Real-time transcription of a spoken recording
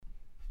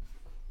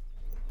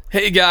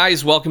Hey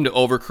guys, welcome to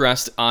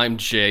Overcrest. I'm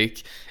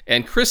Jake,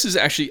 and Chris is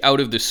actually out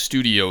of the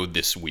studio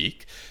this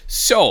week.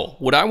 So,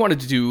 what I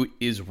wanted to do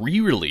is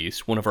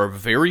re-release one of our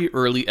very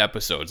early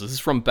episodes. This is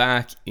from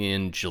back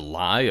in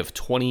July of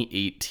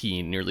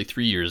 2018, nearly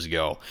 3 years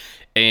ago.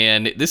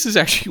 And this is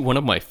actually one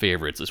of my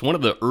favorites. It's one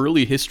of the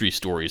early history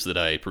stories that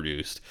I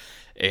produced.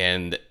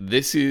 And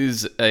this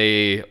is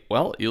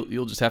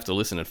you'll just have to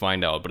listen and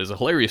find out, but it's a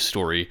hilarious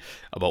story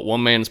about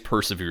one man's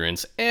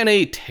perseverance and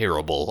a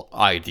terrible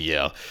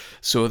idea.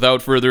 So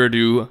without further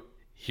ado,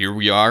 here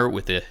we are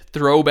with a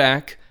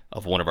throwback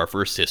of one of our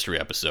first history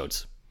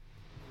episodes.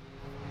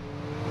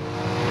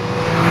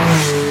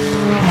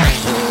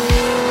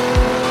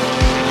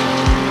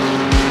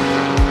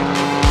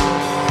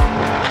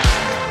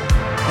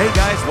 Hey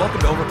guys, welcome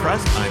to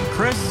Overpressed. I'm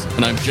Chris.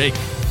 And I'm Jake.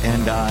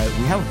 And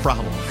we have a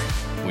problem.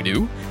 We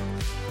do?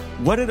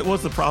 What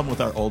was the problem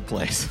with our old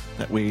place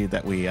that we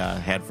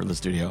had for the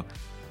studio?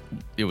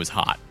 It was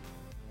hot.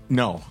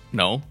 No.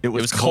 It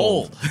was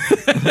cold.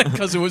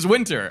 Because it was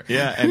winter.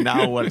 Yeah, and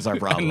now what is our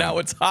problem? And now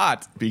it's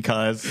hot.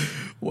 Because?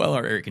 Well,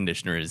 our air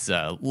conditioner is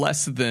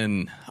less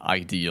than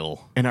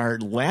ideal. And our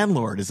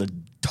landlord is a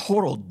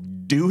total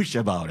douche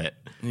about it.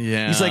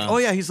 Yeah.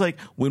 He's like,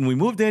 when we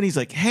moved in, he's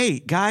like, hey,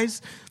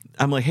 guys.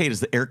 I'm like, hey, does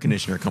the air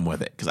conditioner come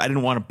with it? Because I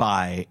didn't want to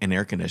buy an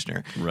air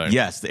conditioner. Right.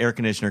 Yes, the air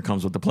conditioner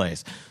comes with the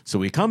place. So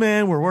we come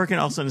in, we're working,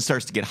 all of a sudden it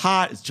starts to get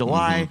hot. It's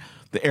July.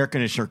 Mm-hmm. The air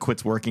conditioner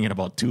quits working at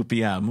about 2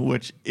 p.m.,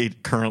 which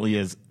it currently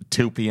is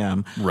 2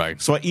 p.m.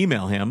 Right. So I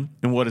email him,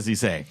 and what does he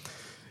say?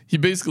 He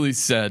basically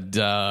said,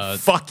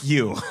 fuck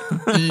you.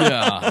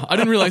 Yeah. I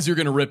didn't realize you were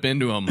going to rip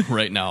into him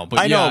right now. But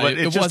I know, yeah, but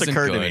it just wasn't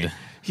occurred good. to me.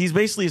 He's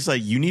basically just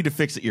like, you need to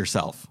fix it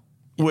yourself,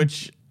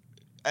 which...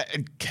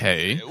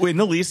 Okay. In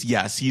the lease,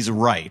 yes, he's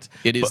right.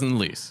 It is in the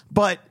lease.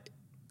 But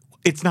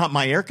it's not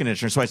my air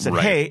conditioner. So I said,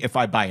 right. Hey, if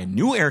I buy a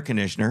new air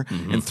conditioner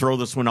and throw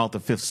this one out the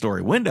 5th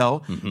story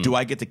window, do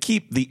I get to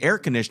keep the air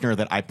conditioner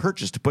that I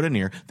purchased to put in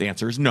here? The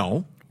answer is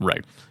no.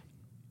 Right.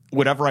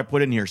 Whatever I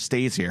put in here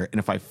stays here. And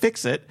if I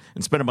fix it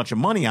and spend a bunch of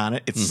money on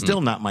it, it's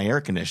still not my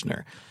air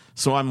conditioner.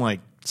 So I'm like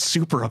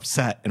super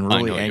upset and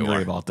really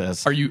angry about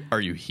this. Are you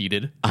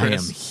heated, Chris? I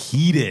am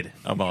heated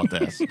about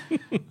this.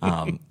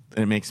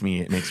 It makes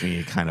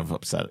me kind of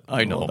upset.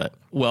 I know. A little bit.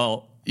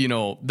 Well, you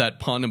know, that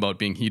pun about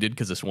being heated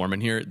because it's warm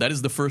in here, that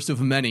is the first of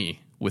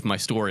many with my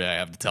story I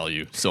have to tell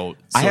you. So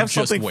I have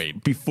just something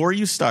wait. Before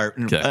you start,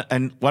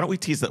 and why don't we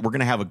tease that we're going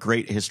to have a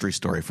great history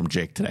story from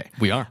Jake today.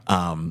 We are.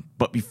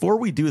 But before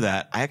we do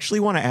that, I actually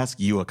want to ask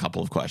you a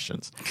couple of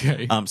questions.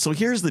 Okay. So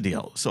here's the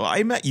deal. So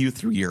I met you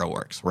through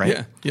EuroWorks, right?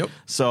 Yeah. Yep.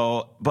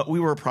 So, but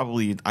we were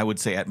probably, I would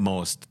say at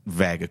most,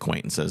 vague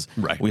acquaintances.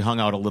 Right. We hung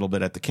out a little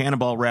bit at the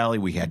Cannonball rally.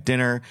 We had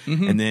dinner.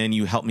 And then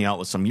you helped me out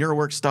with some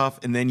EuroWorks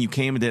stuff. And then you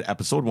came and did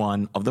episode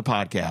 1 of the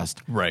podcast.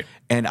 Right.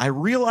 And I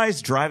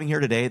realized driving here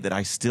today that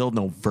I still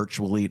know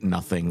virtually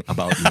nothing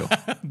about you.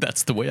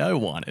 That's the way I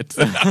want it.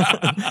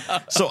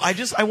 So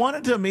I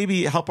wanted to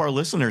maybe help our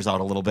listeners out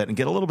a little bit and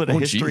get a little bit of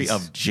history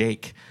of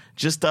Jake.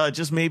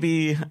 Just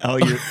maybe. Oh,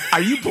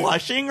 are you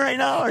blushing right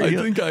now? I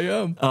think I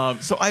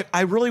am. So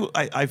I really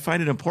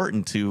find it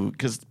important to,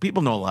 because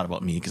people know a lot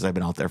about me because I've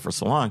been out there for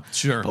so long.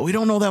 Sure. But we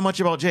don't know that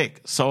much about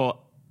Jake. So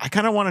I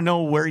kind of want to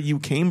know where you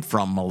came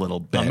from a little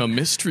bit. I'm a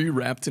mystery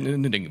wrapped in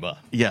an enigma.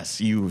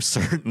 Yes, you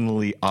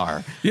certainly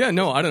are. Yeah,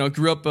 no, I don't know.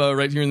 Grew up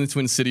right here in the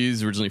Twin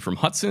Cities, originally from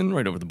Hudson,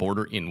 right over the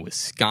border in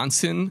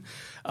Wisconsin.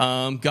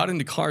 Got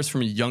into cars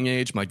from a young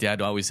age. My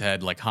dad always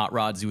had like hot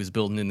rods he was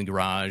building in the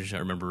garage. I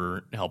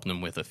remember helping him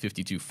with a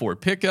 52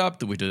 Ford pickup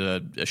that we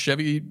did a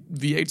Chevy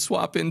V8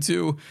 swap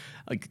into,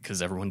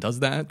 because everyone does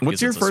that.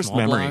 What's your first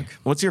memory?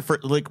 What's your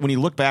first, like when you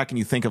look back and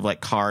you think of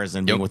like cars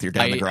and being with your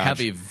dad in the garage? I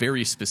have a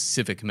very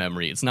specific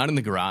memory. It's not in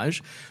the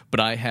garage, but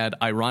I had,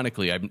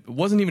 ironically, I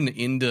wasn't even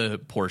into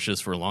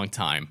Porsches for a long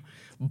time.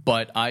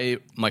 But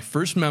my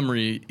first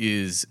memory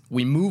is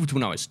we moved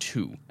when I was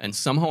 2, and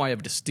somehow I have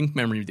a distinct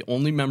memory. The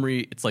only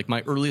memory, it's like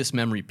my earliest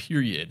memory,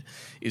 period,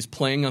 is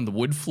playing on the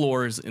wood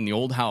floors in the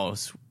old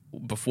house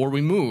before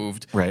we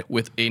moved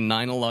with a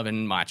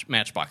 911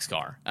 Matchbox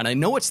car. And I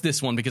know it's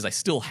this one because I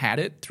still had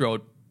it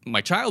throughout my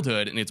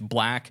childhood, and it's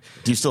black.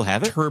 Do you still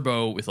have it?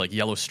 Turbo with like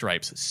yellow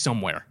stripes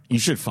somewhere. You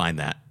should find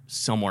that.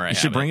 Somewhere you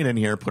should bring it in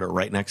here, put it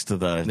right next to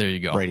the. There you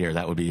go. Right here.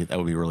 That would be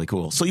really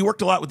cool. So you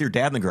worked a lot with your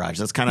dad in the garage.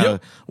 That's kind of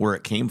where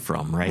it came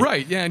from, right?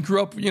 Right. Yeah, and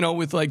grew up,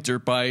 with like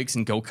dirt bikes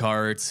and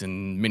go-karts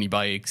and mini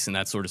bikes and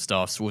that sort of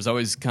stuff. So was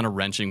always kind of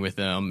wrenching with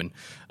him.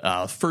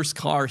 And first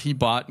car he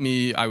bought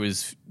me, I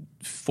was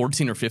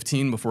 14 or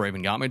 15 before I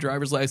even got my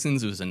driver's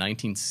license. It was a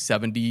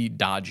 1970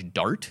 Dodge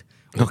Dart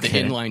with the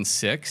inline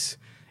 6.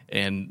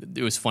 And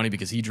it was funny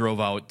because he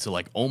drove out to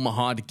like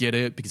Omaha to get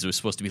it because it was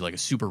supposed to be like a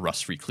super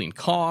rust-free clean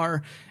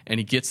car. And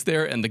he gets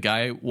there and the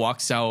guy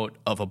walks out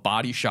of a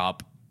body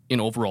shop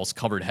in overalls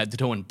covered head to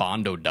toe in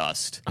Bondo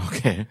dust.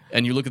 Okay.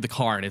 And you look at the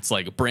car and it's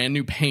like brand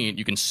new paint.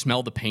 You can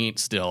smell the paint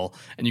still.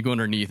 And you go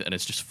underneath and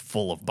it's just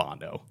full of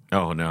Bondo.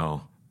 Oh,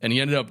 no. And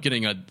he ended up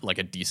getting a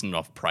decent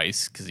enough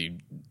price because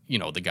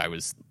the guy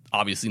was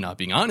obviously not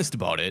being honest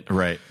about it.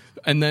 Right.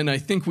 And then I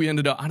think we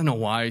ended up, I don't know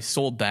why,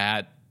 sold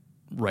that.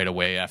 right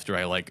away after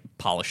I like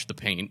polished the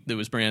paint that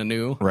was brand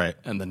new. Right.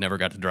 And then never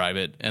got to drive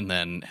it. And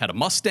then had a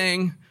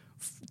Mustang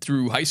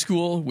through high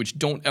school, which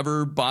don't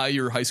ever buy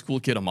your high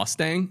school kid a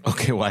Mustang.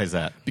 Okay, why is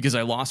that? Because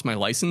I lost my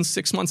license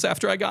 6 months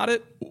after I got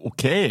it.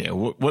 Okay,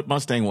 what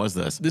Mustang was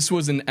this? This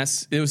was it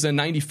was a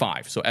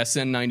 95, so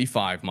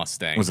SN95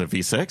 Mustang. Was it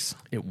V6?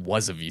 It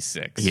was a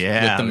V6.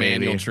 Yeah, with the maybe.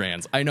 manual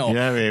trans. I know.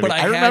 Yeah, maybe. But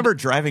I remember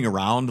driving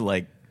around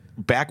like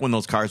back when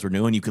those cars were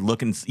new, and you could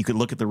look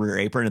at the rear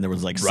apron, and there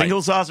was like single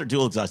exhaust or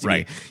dual exhaust.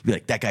 You'd be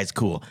like, that guy's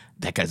cool.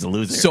 That guy's a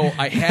loser. So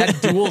I had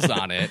duals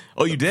on it.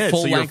 Oh, you did?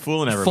 So you're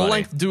fooling everybody. Full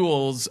length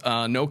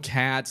duals, no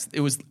cats.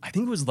 I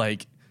think it was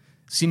like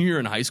senior year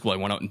in high school. I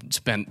went out and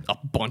spent a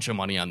bunch of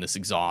money on this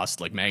exhaust,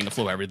 like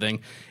MagnaFlow, everything,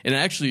 and it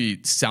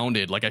actually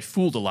sounded like I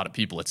fooled a lot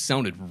lot. It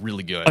sounded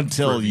really good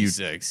until you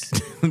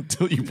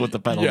until you put the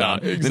pedal down.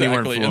 Exactly. Then you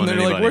weren't fooling and they're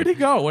anybody. like, "Where'd he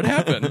go? What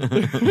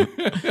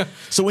happened?"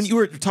 So when you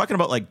were talking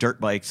about like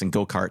dirt bikes and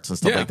go-karts and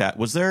stuff like that,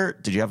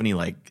 did you have any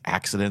like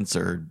accidents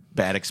or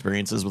bad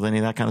experiences with any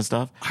of that kind of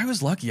stuff? I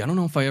was lucky. I don't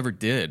know if I ever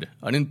did.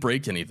 I didn't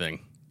break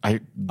anything.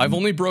 I've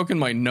only broken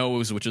my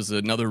nose, which is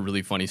another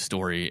really funny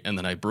story, and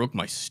then I broke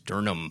my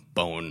sternum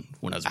bone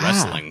when I was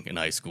wrestling in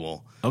high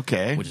school.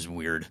 Okay, which is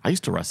weird. I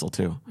used to wrestle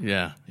too.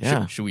 Yeah.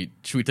 Should we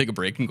take a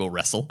break and go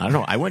wrestle? I don't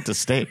know. I went to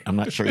state. I'm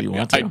not sure you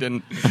want to. I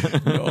didn't.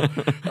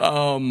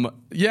 No.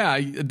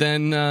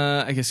 Then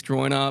I guess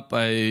growing up,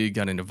 I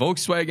got into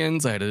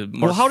Volkswagens. I had a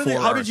Mark IV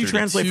how did you R32.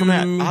 translate from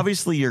that?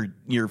 Obviously,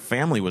 your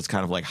family was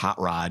kind of like hot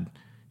rod.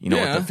 With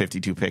the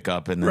 52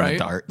 pickup and then the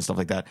Dart and stuff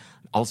like that.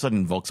 All of a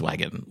sudden,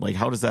 Volkswagen. Like,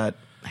 how does that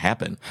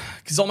happen?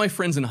 Because all my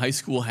friends in high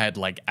school had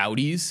like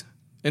Audis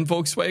and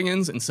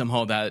Volkswagens, and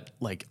somehow that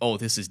like, oh,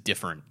 this is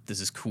different. This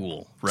is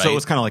cool, right? So it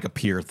was kind of like a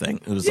peer thing.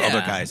 It was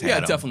other guys had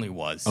them. it definitely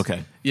was.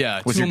 Okay.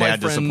 Yeah. Was your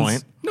dad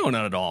disappointed? No,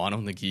 not at all. I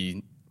don't think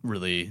he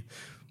really...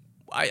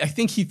 I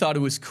think he thought it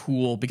was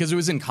cool because it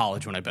was in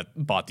college when I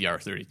bought the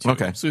R32.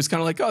 Okay. So it's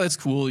kind of like, oh, that's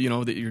cool,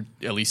 that you're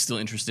at least still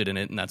interested in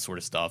it and that sort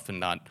of stuff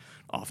and not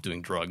off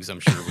doing drugs. I'm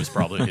sure it was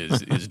probably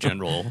his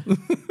general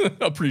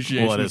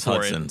appreciation well, it is for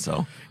Hudson, it.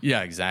 so.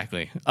 Yeah,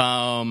 exactly.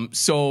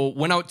 So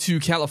went out to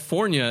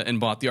California and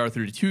bought the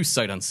R32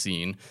 sight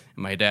unseen.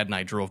 And my dad and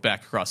I drove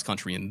back across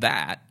country in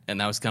that.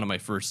 And that was kind of my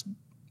first,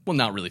 well,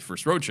 not really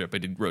first road trip. I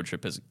did road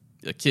trip as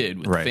a kid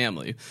with the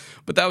family,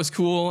 but that was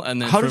cool.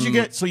 And then how did you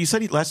get? So you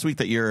said last week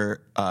that you're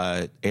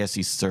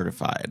ASE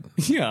certified.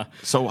 Yeah.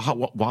 So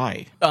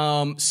why?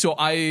 So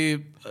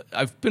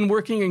I've been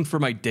working for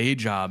my day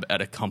job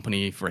at a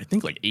company for I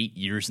think like 8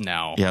 years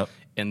now. Yep.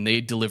 And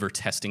they deliver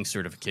testing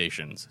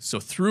certifications. So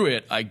through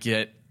it, I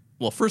get.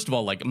 Well, first of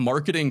all, like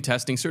marketing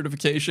testing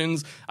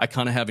certifications, I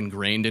kind of have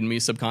ingrained in me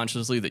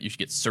subconsciously that you should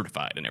get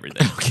certified and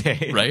everything.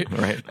 Okay. Right?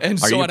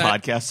 And are you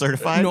podcast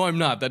certified? No, I'm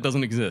not. That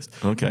doesn't exist.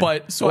 Okay.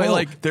 But so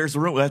I there's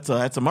room. That's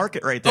a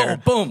market right there. Oh,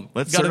 boom.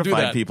 Let's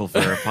certify people for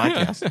a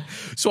podcast.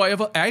 So I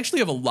actually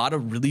have a lot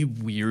of really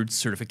weird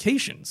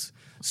certifications.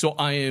 So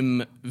I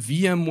am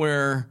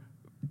VMware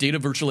data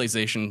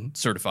virtualization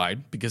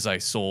certified because I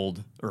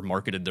sold or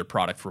marketed their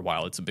product for a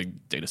while. It's a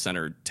big data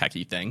center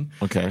techie thing.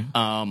 Okay.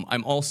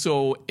 I'm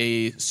also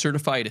a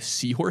certified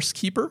seahorse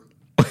keeper.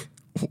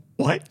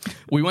 What?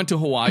 We went to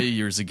Hawaii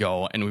years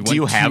ago, and we went. Do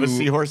you have a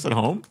seahorse at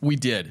home? We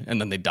did, and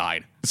then they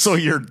died. So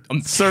your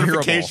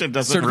certification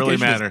doesn't really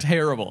matter. Is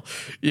terrible.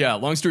 Yeah.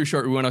 Long story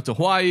short, we went out to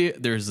Hawaii.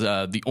 There's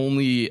the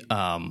only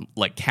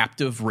like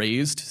captive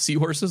raised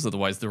seahorses.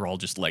 Otherwise, they're all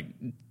just like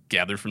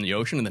gathered from the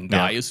ocean and then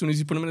die as soon as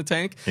you put them in a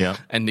tank. Yeah.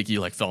 And Nikki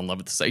like fell in love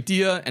with this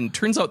idea, and it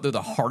turns out they're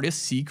the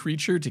hardest sea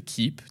creature to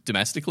keep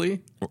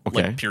domestically.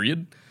 Okay. Like,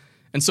 period.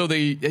 And so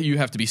you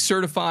have to be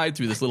certified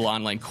through this little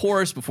online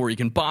course before you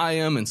can buy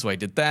them. And so I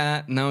did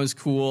that, and that was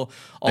cool.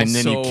 Also, and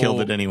then you killed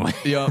it anyway.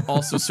 Yeah.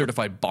 Also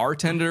certified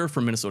bartender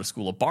from Minnesota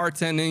School of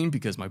Bartending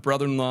because my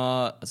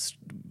brother-in-law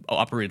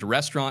operated a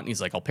restaurant, and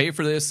he's like, I'll pay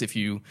for this if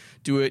you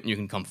do it, and you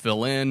can come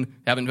fill in.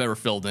 Haven't ever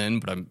filled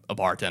in, but I'm a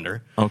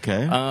bartender.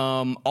 Okay.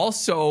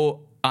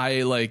 Also,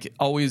 I like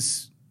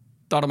always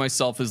thought of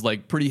myself as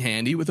like pretty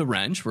handy with a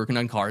wrench, working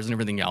on cars and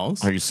everything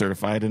else. Are you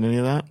certified in any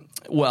of that?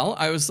 Well,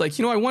 I was like,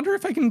 I wonder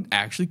if I can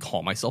actually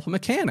call myself a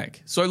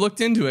mechanic. So I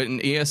looked into it, and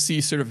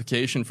ASC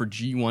certification for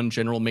G1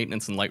 general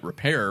maintenance and light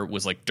repair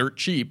was like dirt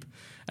cheap.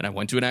 And I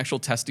went to an actual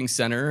testing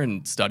center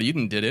and studied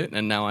and did it,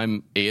 and now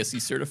I'm ASC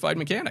certified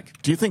mechanic.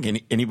 Do you think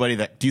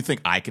do you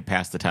think I could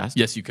pass the test?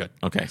 Yes, you could.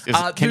 Okay.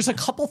 There's a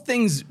couple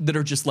things that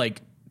are just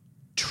like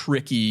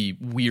tricky,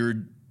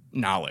 weird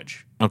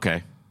knowledge.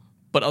 Okay.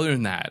 But other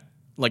than that,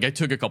 like I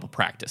took a couple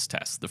practice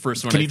tests. The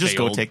first one Can I you just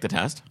failed. go take the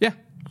test? Yeah.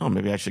 Oh,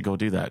 maybe I should go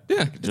do that.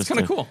 Yeah, it's kind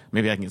of cool.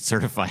 Maybe I can get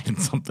certified in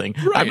something.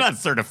 Right. I'm not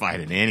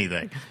certified in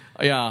anything.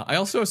 Yeah, I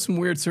also have some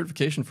weird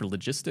certification for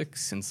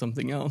logistics and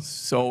something else.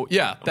 So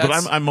yeah, but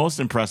I'm most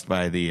impressed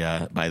by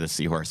the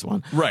seahorse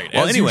one. Right.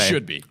 Well, as anyway, you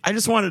should be. I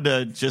just wanted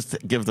to just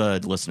give the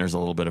listeners a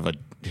little bit of a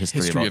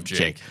history about of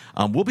Jake.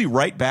 We'll be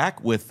right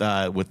back with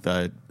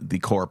the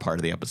core part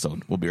of the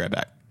episode. We'll be right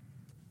back.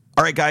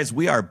 All right, guys,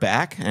 we are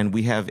back, and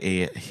we have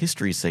a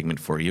history segment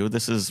for you.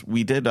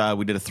 We did a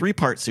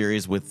 3-part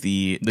series with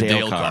the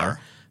Dale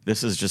car.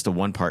 This is just a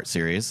 1-part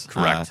series.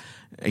 Correct.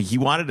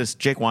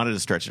 Jake wanted to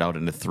stretch it out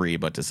into 3,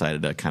 but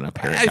decided to kind of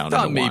pare it I down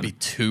thought into maybe 1.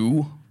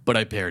 2, but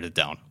I pared it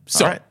down.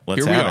 So All right,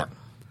 let's here we have are. it.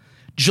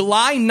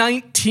 July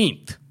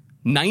 19th,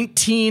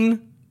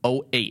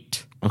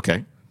 1908.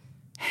 Okay.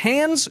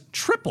 Hans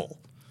Trippel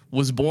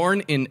was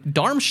born in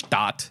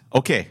Darmstadt,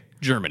 Okay.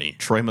 Germany.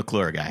 Troy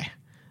McClure guy.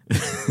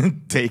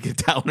 Take it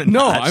down a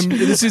No, notch.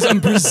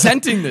 I'm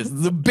presenting this. This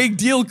is a big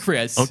deal,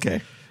 Chris.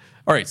 Okay.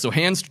 All right, so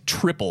Hans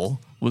Trippel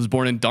was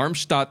born in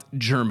Darmstadt,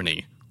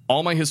 Germany.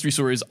 All my history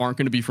stories aren't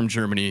going to be from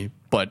Germany,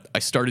 but I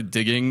started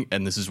digging,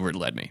 and this is where it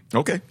led me.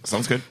 Okay.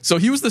 Sounds good. So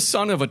he was the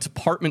son of a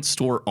department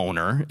store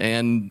owner,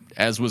 and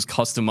as was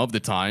custom of the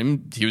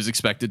time, he was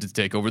expected to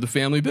take over the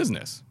family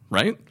business,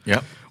 right?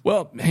 Yep.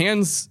 Well,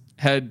 Hans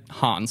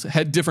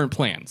had different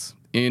plans.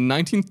 In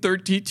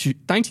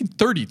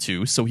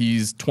 1932, so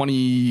he's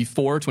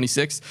 24,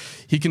 26,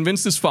 he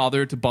convinced his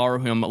father to borrow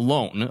him a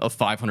loan of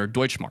 500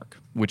 Deutschmark,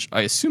 which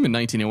I assume in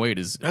 1908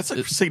 is That's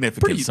a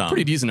significant sum.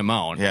 pretty decent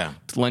amount Yeah.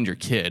 to lend your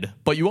kid.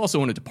 But you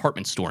also own a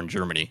department store in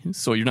Germany,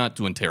 so you're not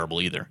doing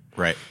terrible either.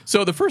 Right.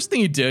 So the first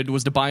thing he did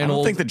was to buy I an don't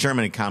old... think the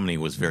German economy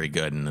was very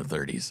good in the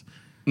 30s.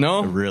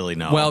 No? Really,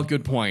 no. Well,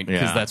 good point,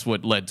 because Yeah. that's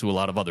what led to a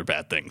lot of other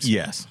bad things.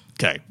 Yes.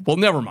 Okay, well,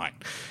 never mind.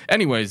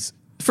 Anyways,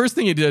 the first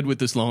thing he did with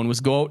this loan was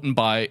go out and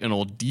buy an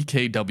old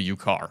DKW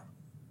car.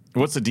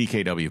 What's a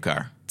DKW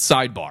car?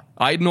 Sidebar.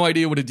 I had no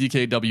idea what a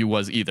DKW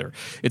was either.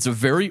 It's a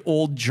very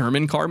old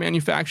German car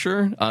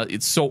manufacturer.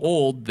 It's so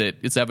old that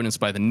it's evidenced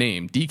by the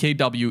name.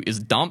 DKW is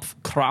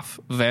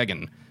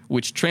Dampfkraftwagen,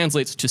 which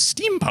translates to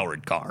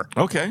steam-powered car.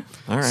 Okay.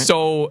 All right.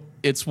 So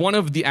it's one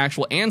of the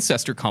actual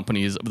ancestor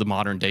companies of the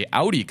modern-day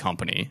Audi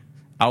company.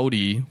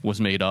 Audi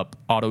was made up,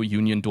 Auto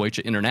Union Deutsche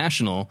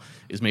International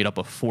is made up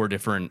of 4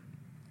 different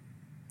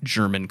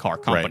German car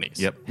companies.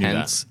 Yep, knew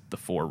Hence the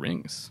 4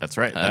 rings. That's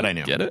right. That I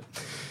knew. Get it?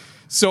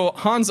 So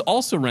Hans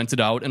also rented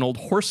out an old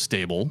horse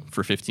stable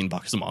for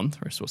 $15 a month,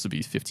 or supposed to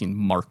be 15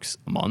 marks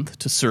a month,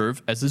 to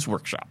serve as his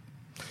workshop.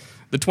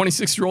 The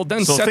 26-year-old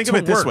then So set think to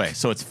of it this work. way.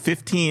 So it's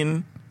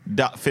 15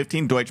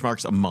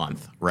 Deutschmarks a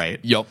month, right?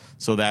 Yep.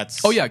 So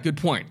that's... Oh, yeah, good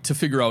point. To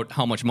figure out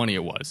how much money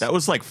it was. That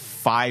was like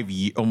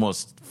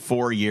almost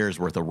 4 years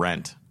worth of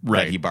rent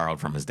Right. that he borrowed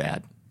from his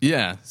dad.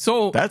 Yeah.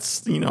 So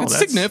That's, It's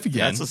significant.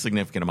 That's a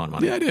significant amount of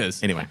money. Yeah, it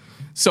is. Anyway.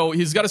 So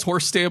he's got his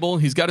horse stable,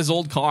 he's got his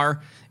old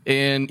car,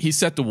 and he's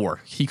set to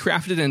work. He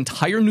crafted an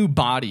entire new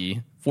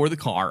body for the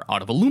car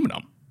out of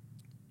aluminum.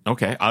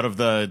 Okay. Out of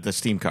the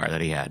steam car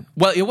that he had.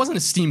 Well, it wasn't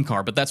a steam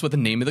car, but that's what the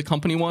name of the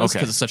company was Okay.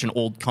 because it's such an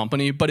old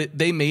company. But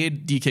they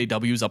made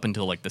DKWs up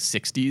until like the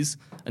 60s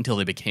until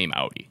they became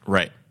Audi.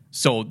 Right.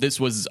 So this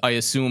was, I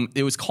assume,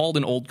 it was called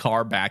an old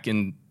car back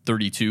in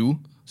 32.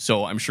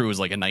 So I'm sure it was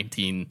like a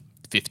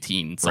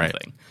 1915 something.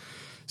 Right.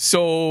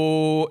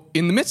 So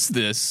in the midst of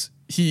this,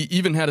 he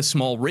even had a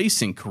small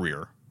racing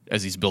career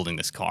as he's building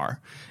this car.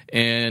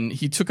 And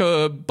he took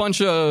a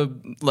bunch of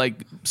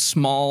like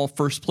small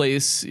first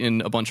place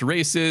in a bunch of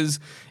races.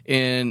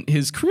 And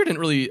his career didn't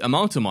really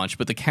amount to much,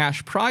 but the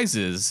cash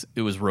prizes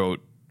it was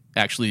wrote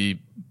actually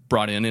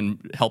brought in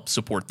and helped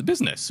support the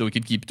business so he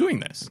could keep doing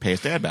this. Pay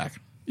his dad back.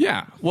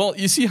 Yeah. Well,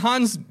 you see,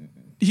 Hans,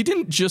 he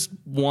didn't just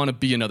want to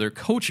be another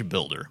coach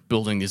builder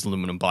building these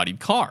aluminum bodied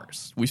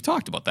cars. We've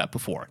talked about that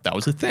before. That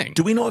was a thing.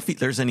 Do we know if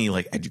there's any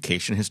like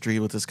education history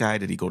with this guy?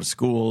 Did he go to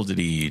school? Did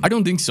he... I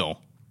don't think so.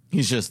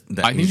 He's just...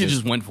 I think he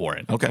just went for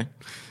it. Okay.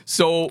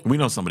 So, We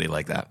know somebody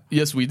like that.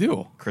 yes, we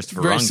do.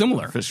 Christopher Very Runge-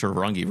 similar. Christopher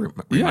Runge reminds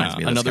Yeah, me of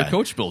this another guy.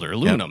 coach builder,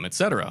 aluminum,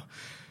 etc.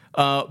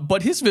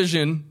 But his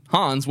vision,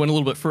 Hans, went a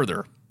little bit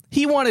further.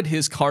 He wanted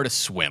his car to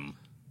swim.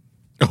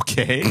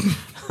 Okay.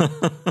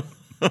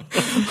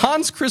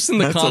 Hans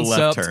christened the That's a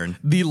left concept turn.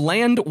 the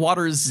Land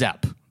Water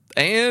Zepp,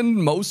 and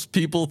most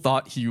people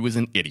thought he was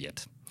an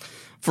idiot.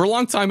 For a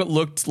long time, it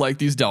looked like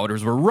these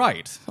doubters were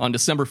right. On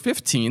December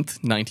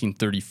 15th,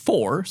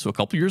 1934, so a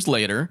couple years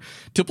later,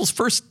 Tippel's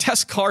first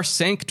test car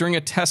sank during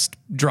a test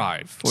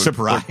drive.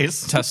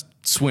 Surprise. Or test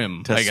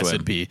swim, Test I guess swim.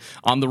 it'd be,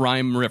 on the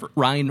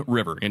Rhine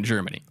River in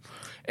Germany.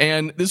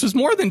 And this was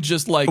more than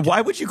just like,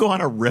 Why would you go on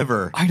a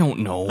river? I don't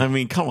know. I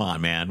mean, come on,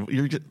 man.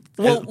 You're just,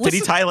 Well, did he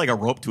listen- tie like a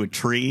rope to a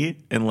tree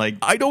and like...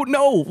 I don't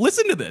know.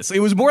 Listen to this. It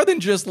was more than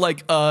just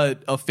like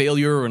a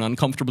failure or an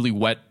uncomfortably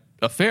wet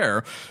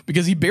affair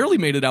because he barely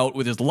made it out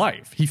with his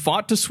life. He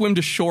fought to swim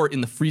to shore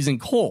in the freezing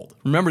cold.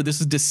 Remember,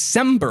 this is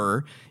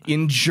December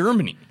in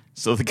Germany.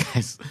 So the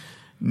guy's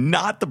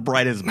not the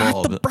brightest Not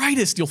bulb. the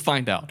brightest, you'll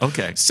find out.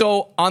 Okay.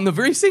 So on the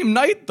very same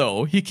night,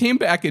 though, he came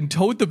back and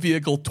towed the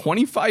vehicle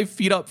 25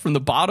 feet up from the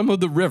bottom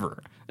of the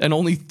river. And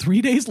only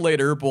 3 days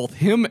later, both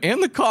him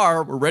and the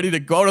car were ready to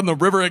go out on the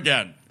river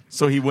again.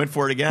 So he went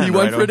for it again. He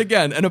went right? for it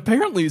again, and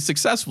apparently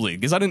successfully,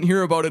 because I didn't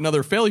hear about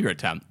another failure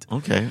attempt.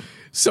 Okay.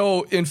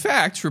 So, in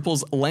fact,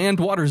 Trippel's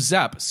Land Water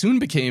Zepp soon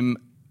began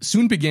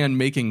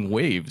making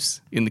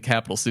waves in the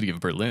capital city of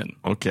Berlin.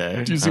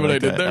 Okay. Do you see what I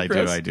like did that. there, I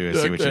Chris? do. I do. I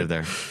see what you did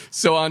there.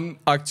 So, in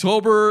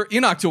October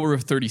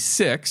of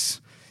 36,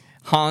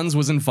 Hans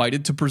was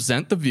invited to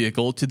present the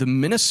vehicle to the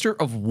Minister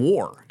of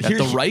War at the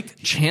Here's- Reich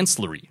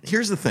Chancellery.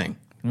 Here's the thing.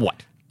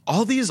 What?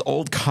 all these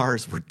old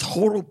cars were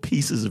total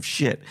pieces of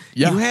shit.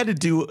 Yeah. You had to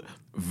do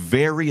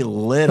very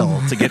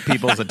little to get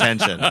people's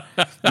attention.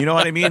 You know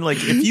what I mean? Like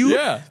if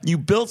you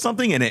built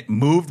something and it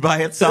moved by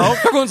itself,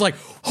 Everyone's like,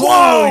 holy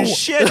whoa!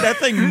 shit, that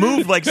thing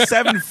moved like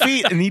 7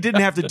 feet and he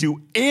didn't have to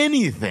do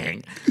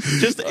anything.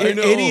 Just I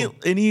know.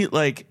 any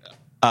like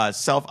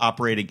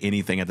self-operating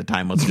anything at the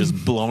time was just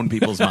blown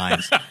people's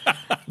minds.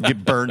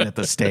 Get burned at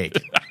the stake.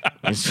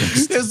 It's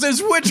just, This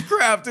is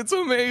witchcraft. It's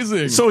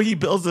amazing. so he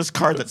builds this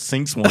car that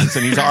sinks once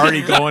and he's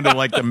already going to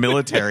like the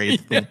military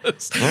thing.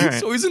 Yes. All right.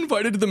 So he's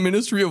invited to the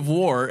Ministry of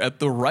War at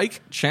the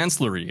Reich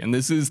Chancellery, and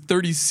this is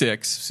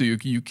 36, so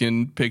you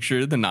can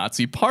picture the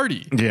Nazi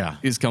Party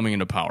is coming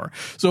into power.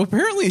 So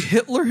apparently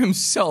Hitler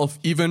himself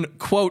even,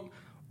 quote,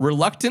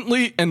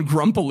 reluctantly and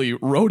grumpily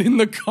rode in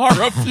the car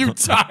a few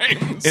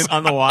times.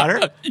 On the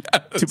water? Yes.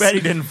 Too bad he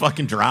didn't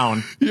fucking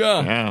drown.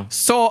 Yeah.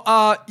 So,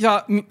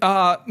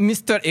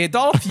 Mr.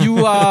 Adolf, you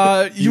would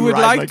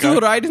ride my like to car?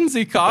 ride in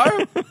the car?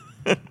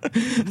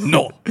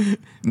 No.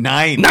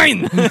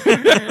 9.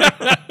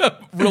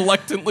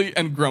 Reluctantly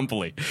and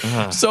grumpily.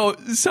 So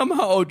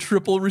somehow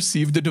Triple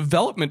received a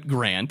development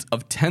grant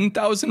of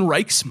 10,000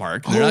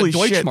 Reichsmark. They're Holy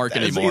not shit, Deutschmark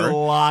that's anymore. a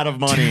lot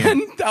of money.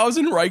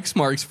 10,000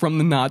 Reichsmarks from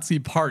the Nazi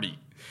Party.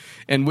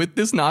 And with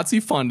this Nazi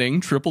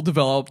funding, Triple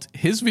developed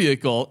his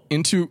vehicle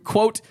into,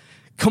 quote,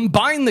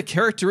 combine the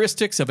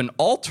characteristics of an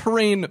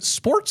all-terrain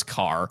sports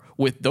car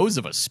with those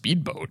of a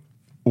speedboat.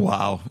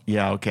 Wow.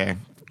 Yeah, okay.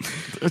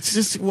 It's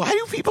just, why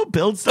do people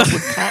build stuff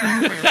with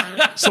cars?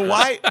 So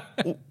why?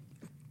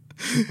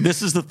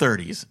 This is the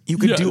 30s. You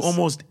could do Yes.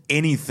 almost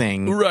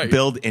anything, Right.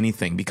 build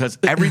anything, because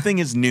everything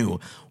is new.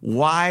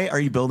 Why are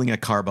you building a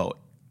car boat?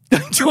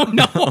 Don't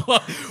know.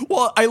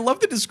 Well, I love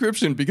the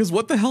description because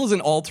what the hell is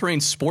an all-terrain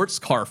sports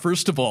car,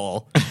 first of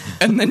all?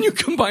 And then you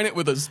combine it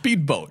with a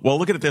speedboat. Well,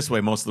 look at it this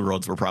way. Most of the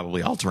roads were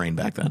probably all-terrain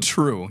back then.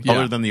 True. Yeah.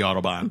 Other than the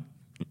Autobahn.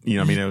 You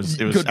know, I mean, it was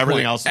Good everything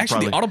point. else was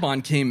Actually, probably... the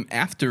Autobahn came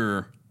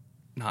after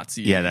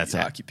Nazi that's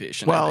it.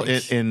 occupation. I Well,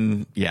 think.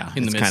 in the the it's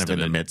midst kind of of in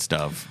the it. midst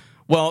of...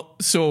 Well,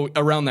 so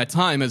around that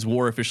time, as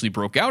war officially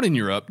broke out in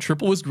Europe,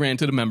 Triple was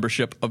granted a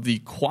membership of the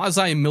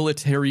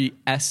quasi-military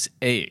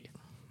SA.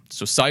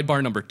 So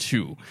sidebar number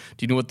 2. Do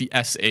you know what the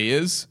SA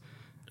is?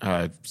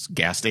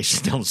 gas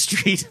station down the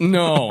street.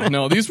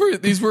 No. These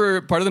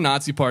were part of the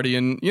Nazi Party,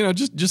 and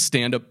just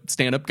stand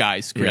up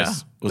guys,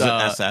 Chris. Was it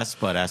SS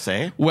but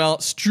SA? Well,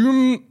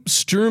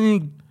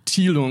 Sturmteilung,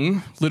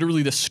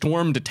 literally the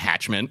Storm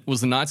Detachment,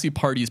 was the Nazi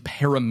Party's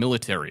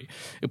paramilitary.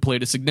 It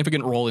played a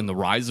significant role in the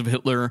rise of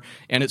Hitler,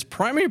 and its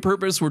primary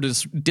purpose were to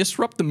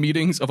disrupt the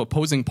meetings of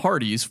opposing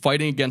parties,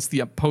 fighting against the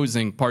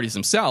opposing parties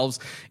themselves,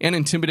 and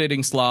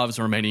intimidating Slavs,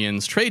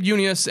 Romanians, trade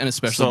unionists, and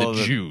especially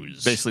the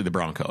Jews. Basically the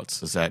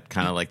browncoats. Is that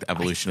kind of like the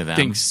evolution of them? I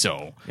think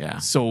so. Yeah.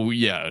 So,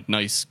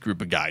 nice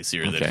group of guys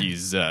here that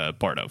he's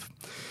part of.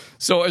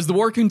 So as the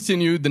war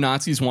continued, the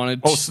Nazis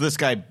wanted... Oh, so this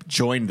guy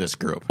joined this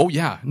group. Oh,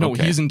 yeah. No,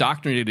 Okay. he's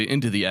indoctrinated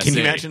into the SA. Can you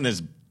imagine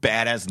this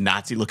badass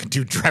Nazi-looking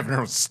dude driving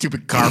around with a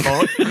stupid car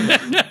boat?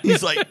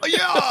 He's like, oh,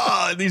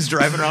 yeah! And he's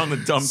driving around the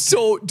dump.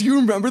 So do you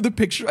remember the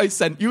picture I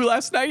sent you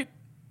last night?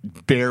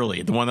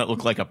 Barely. The one that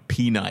looked like a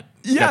peanut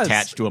Yes.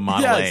 attached to a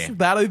Model Yes, A.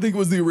 that I think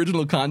was the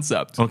original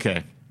concept.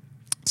 Okay.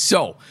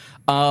 So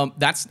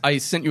I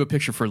sent you a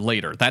picture for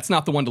later. That's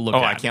not the one to look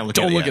at. I can't look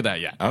at it Don't look yet. at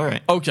that yet. All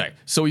right. Okay.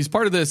 So he's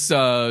part of this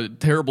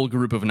terrible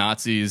group of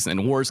Nazis,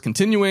 and war is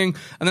continuing,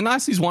 and the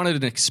Nazis wanted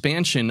an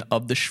expansion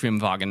of the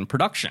Schwimmwagen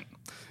production.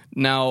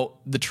 Now,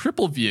 the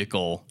triple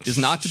vehicle is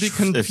not to be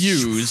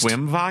confused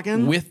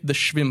Schwimmwagen? with the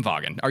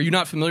Schwimmwagen. Are you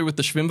not familiar with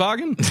the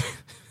Schwimmwagen?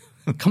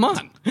 Come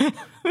on.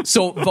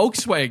 So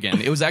Volkswagen,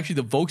 it was actually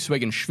the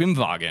Volkswagen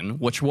Schwimmwagen,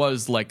 which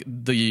was like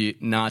the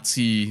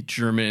Nazi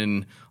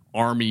German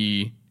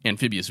army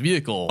amphibious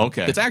vehicle.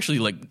 Okay. It's actually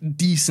like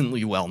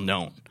decently well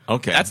known.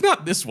 Okay. That's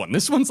not this one.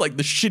 This one's like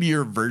the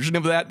shittier version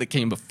of that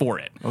came before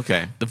it.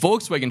 Okay. The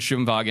Volkswagen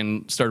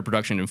Schwimmwagen started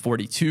production in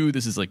 1942.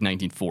 This is like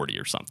 1940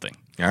 or something.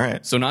 All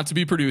right. So not to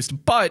be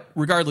produced, but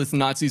regardless, the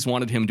Nazis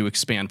wanted him to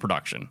expand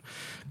production.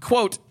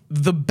 Quote,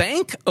 the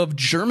Bank of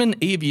German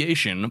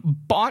Aviation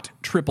bought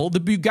Triple the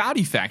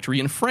Bugatti factory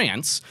in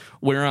France,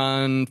 where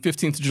on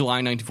 15th of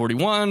July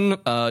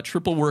 1941,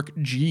 Triple Work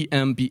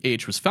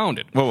GmbH was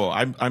founded. Whoa,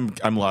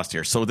 I'm lost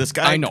here. So this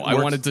guy I know.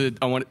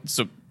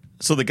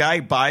 So the guy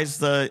joins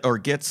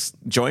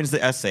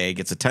the SA,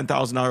 gets a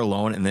 $10,000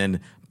 loan, and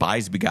then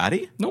buys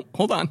Bugatti? No,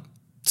 hold on.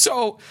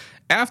 So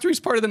after he's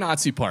part of the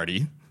Nazi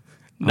Party,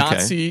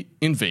 Nazi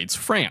invades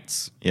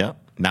France. Yeah.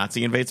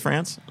 Nazi invades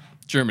France?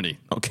 Germany.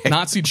 Okay.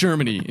 Nazi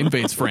Germany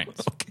invades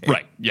France. Okay.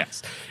 Right,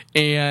 yes.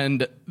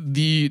 And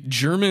the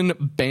German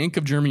Bank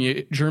of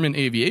German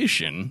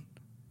Aviation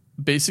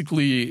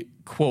basically,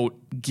 quote,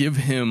 give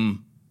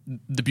him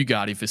the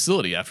Bugatti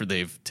facility after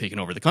they've taken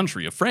over the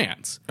country of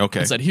France. Okay.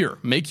 And said, here,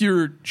 make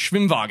your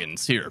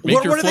Schwimmwagens here. Make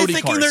What your are they floaty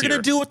thinking cars they're here.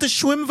 going to do with the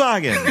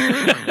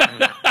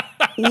Schwimmwagen?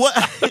 What?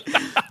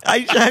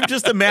 I'm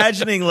just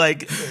imagining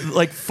like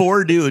like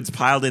 4 dudes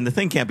piled in. The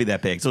thing can't be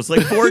that big. So it's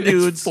like 4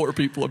 dudes. It's 4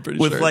 people, I'm pretty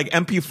with sure. like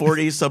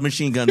MP40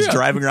 submachine guns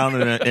driving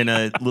around in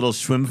a little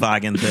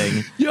Schwimmwagen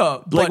thing. Yeah.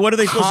 Like, but what are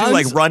they supposed to do?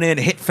 Like, run in,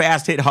 hit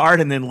fast, hit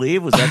hard, and then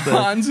leave? Was that the.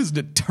 Hans is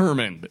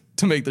determined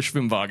to make the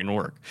Schwimmwagen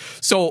work.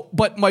 So,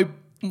 but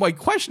my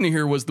question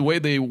here was the way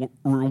they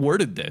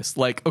worded this.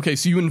 Like, okay,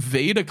 so you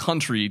invade a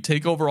country,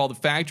 take over all the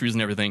factories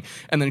and everything,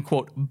 and then,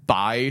 quote,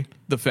 buy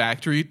the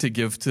factory to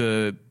give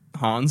to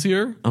Hans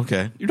here?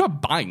 Okay. You're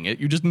not buying it.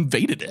 You just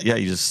invaded it. Yeah,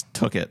 you just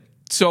took it.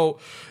 So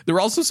there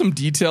were also some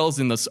details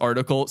in this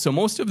article. So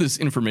most of this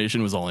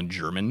information was all in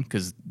German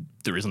because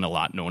there isn't a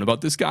lot known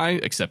about this guy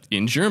except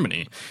in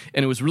Germany.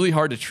 And it was really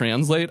hard to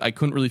translate. I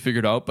couldn't really figure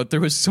it out. But there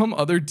was some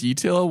other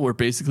detail where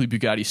basically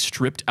Bugatti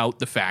stripped out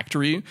the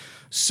factory.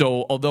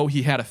 So although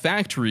he had a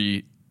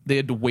factory, they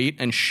had to wait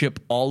and ship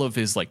all of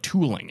his like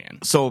tooling in.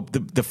 So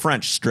the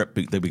French stripped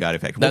the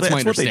Bugatti factory. That's my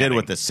what they did understanding.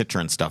 with the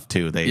Citroen stuff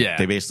too.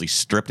 They basically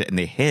stripped it and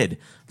they hid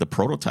the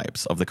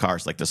prototypes of the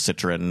cars, like the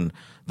Citroen.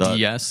 The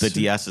DS. The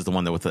DS is the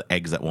one that with the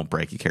eggs that won't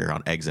break. You carry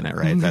around eggs in it,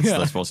 right? That's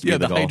supposed to be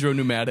the goal.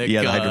 hydro-pneumatic.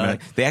 Yeah, the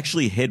hydro-pneumatic. They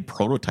actually hid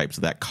prototypes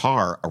of that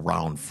car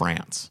around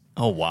France.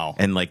 Oh, wow.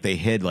 And like they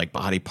hid like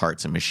body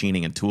parts and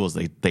machining and tools.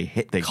 They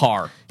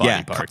Car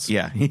body parts.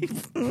 Yeah.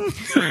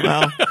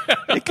 Well,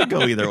 it could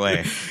go either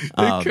way.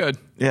 It could.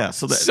 Yeah.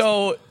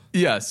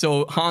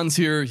 So Hans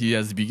here, he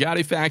has the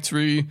Bugatti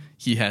factory.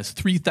 He has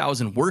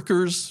 3,000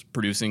 workers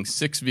producing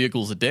 6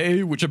 vehicles a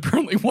day, which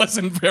apparently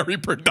wasn't very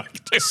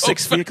productive.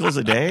 6 vehicles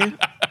a day?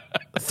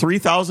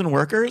 3,000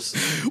 workers?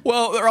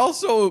 Well, they're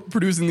also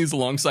producing these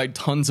alongside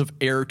tons of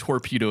air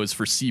torpedoes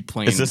for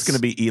seaplanes. Is this going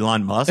to be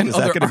Elon Musk? And Is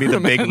that going to be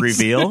the big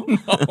reveal?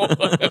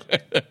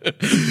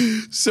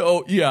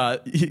 So, yeah,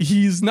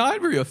 he's not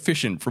very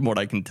efficient from what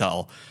I can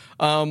tell.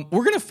 We're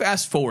going to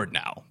fast forward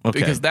now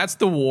because that's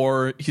the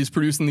war. He's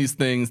producing these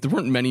things. There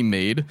weren't many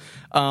made.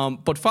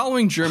 But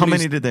following Germany. How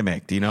many did they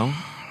make? Do you know?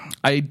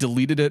 I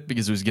deleted it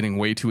because it was getting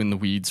way too in the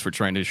weeds for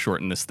trying to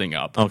shorten this thing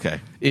up.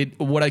 Okay.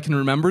 What I can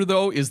remember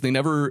though is they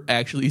never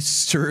actually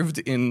served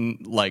in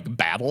like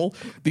battle.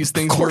 These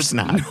things of course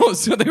not. No,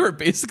 so they were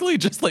basically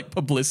just like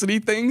publicity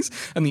things,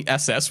 and the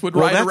SS would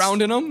ride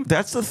around in them.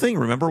 That's the thing.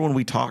 Remember when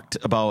we talked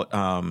about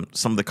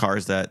some of the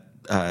cars that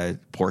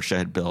Porsche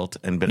had built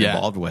and been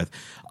involved with?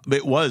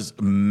 It was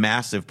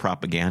massive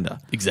propaganda.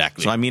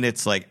 Exactly. So, I mean,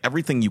 it's like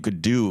everything you could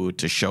do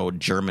to show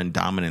German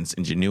dominance,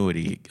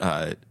 ingenuity,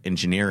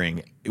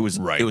 engineering. It was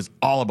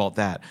all about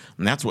that.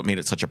 And that's what made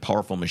it such a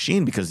powerful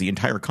machine because the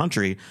entire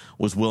country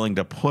was willing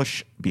to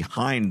push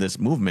behind this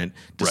movement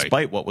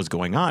despite what was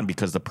going on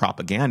because the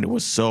propaganda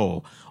was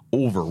so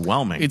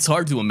overwhelming. It's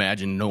hard to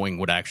imagine knowing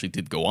what actually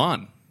did go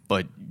on.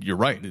 But you're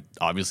right. It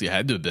obviously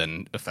had to have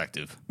been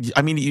effective.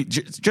 I mean,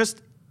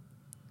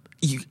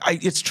 I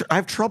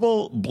have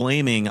trouble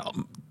blaming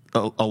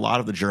a lot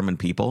of the German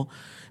people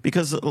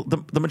because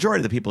the majority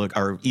of the people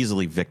are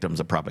easily victims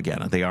of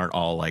propaganda. They aren't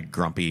all like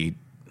grumpy.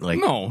 Like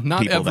no,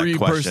 not every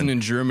person in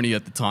Germany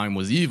at the time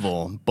was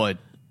evil, but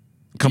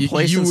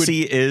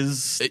complacency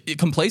is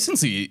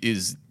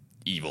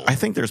evil. I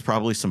think there's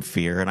probably some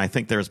fear, and I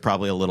think there's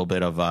probably a little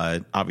bit of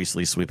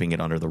obviously sweeping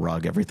it under the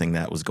rug, everything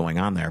that was going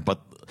on there.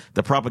 But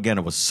the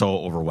propaganda was so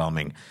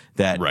overwhelming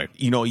that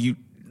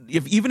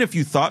even if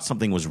you thought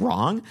something was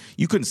wrong,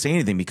 you couldn't say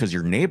anything because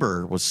your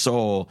neighbor was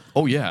so.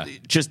 Oh yeah,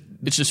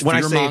 it's just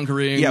fear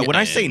mongering. Yeah, when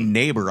I say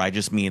neighbor, I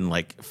just mean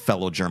like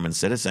fellow German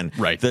citizen.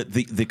 Right.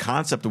 The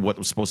concept of what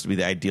was supposed to be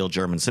the ideal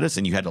German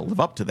citizen, you had to live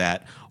up to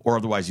that, or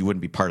otherwise you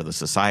wouldn't be part of the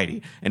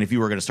society. And if you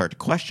were going to start to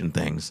question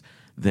things,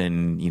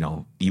 then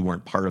you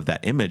weren't part of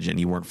that image, and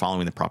you weren't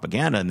following the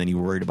propaganda, and then you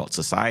were worried about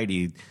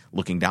society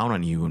looking down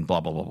on you, and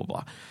blah blah blah blah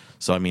blah.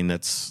 So I mean,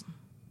 that's.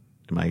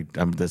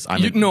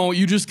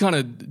 You just kind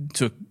of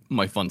took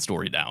my fun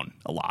story down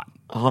a lot.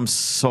 Oh, I'm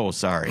so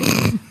sorry.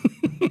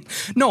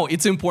 No,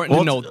 it's important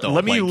to note though.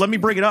 Let me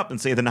bring it up and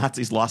say the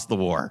Nazis lost the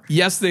war.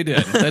 Yes, they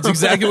did. That's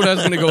exactly what I was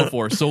going to go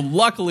for. So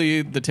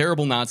luckily, the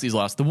terrible Nazis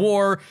lost the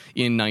war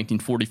in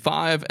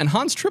 1945, and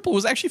Hans Trippel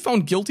was actually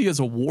found guilty as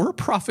a war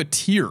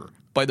profiteer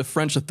by the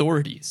French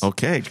authorities.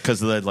 Okay,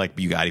 because of the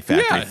Bugatti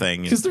factory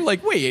thing. Because they're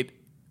like, wait.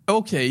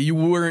 Okay, you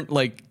weren't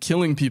like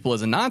killing people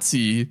as a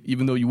Nazi,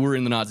 even though you were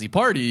in the Nazi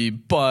party,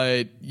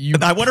 but you.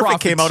 I wonder if it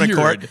came out in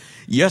court.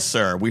 Yes,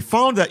 sir. We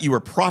found that you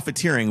were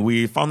profiteering.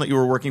 We found that you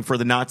were working for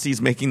the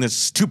Nazis, making this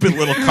stupid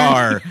little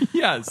car.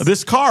 Yes,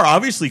 this car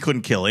obviously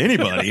couldn't kill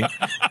anybody,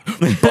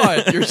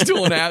 but you're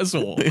still an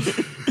asshole.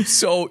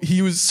 So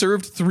he was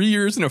served 3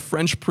 years in a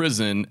French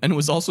prison and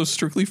was also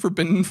strictly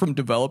forbidden from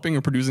developing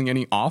or producing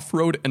any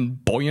off-road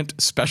and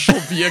buoyant special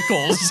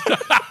vehicles.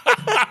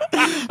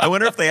 I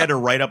wonder if they had to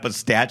write up a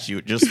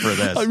statute just for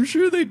this. I'm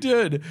sure they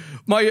did.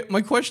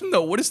 My question,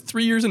 though, what is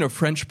 3 years in a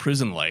French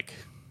prison like?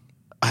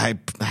 I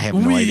have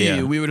no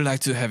idea. We would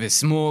like to have a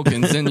smoke,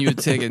 and then you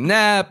take a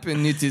nap,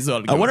 and it is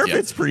all good. I wonder if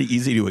it's pretty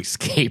easy to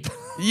escape.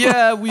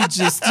 Yeah, we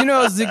just,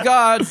 the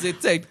guards, they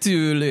take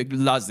to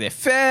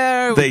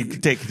laissez-faire. They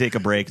take a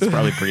break. It's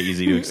probably pretty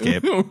easy to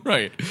escape.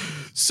 Right.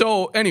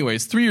 So,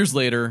 anyways, 3 years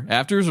later,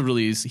 after his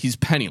release, he's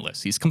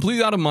penniless. He's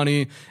completely out of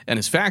money, and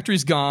his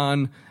factory's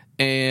gone.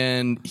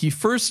 and he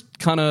first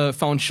kind of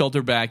found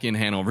shelter back in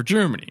Hanover,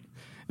 Germany.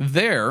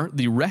 There,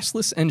 the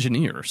restless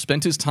engineer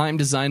spent his time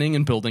designing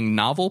and building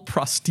novel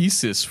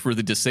prosthesis for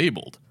the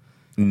disabled.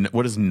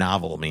 What does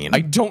novel mean? I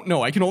don't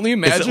know. I can only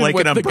imagine like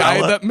what an the guy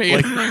umbrella? that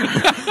made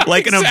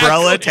like an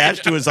umbrella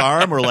attached to his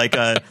arm, or like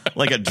a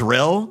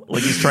drill,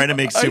 like he's trying to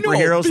make I know,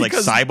 superheroes, like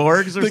because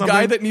cyborgs or the something.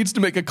 guy that needs to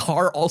make a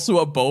car also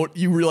a boat,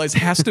 you realize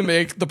has to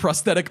make the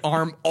prosthetic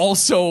arm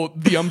also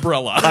the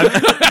umbrella.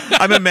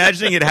 I'm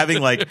imagining it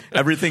having like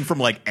everything from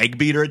like egg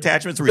beater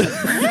attachments where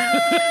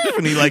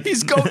and he like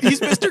He's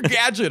Mr.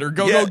 Gadget or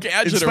Go-Go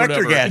Gadget Inspector or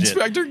whatever. Gadget.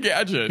 Inspector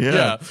Gadget. Yeah.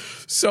 Yeah.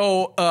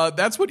 So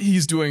that's what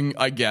he's doing,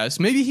 I guess.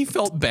 Maybe he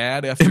felt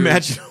bad after.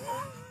 imagine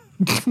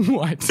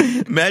What?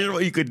 imagine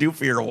what you could do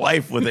for your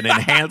wife with an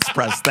enhanced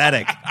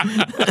prosthetic.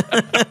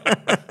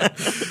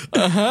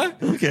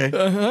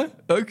 Okay.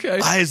 Okay.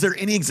 Is there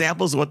any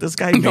examples of what this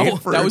guy No,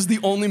 made for? that was the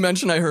only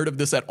mention I heard of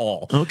this at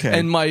all. Okay.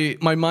 And my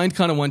mind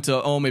kind of went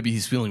to, maybe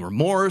he's feeling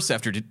remorse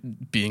after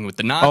being with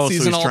the Nazis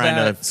so and he's all trying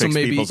that. to fix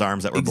people's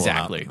arms that were blown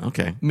out. exactly.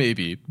 Okay.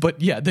 Maybe.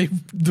 But yeah, the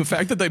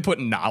fact that they put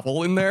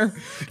novel in there,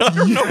 I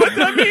don't know what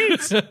that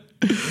means.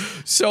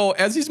 So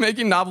as he's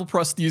making novel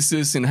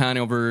prosthesis in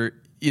Hanover,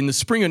 in the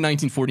spring of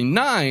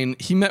 1949,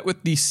 he met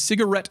with the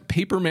cigarette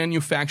paper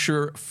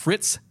manufacturer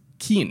Fritz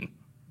Keen.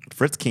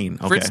 Fritz Keen.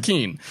 Okay. Fritz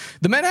Keen.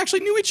 The men actually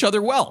knew each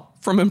other well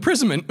from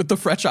imprisonment with the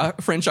French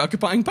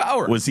occupying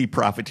power. Was he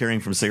profiteering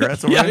from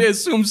cigarettes? Yeah, I already?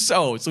 assume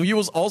so. So he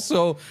was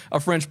also a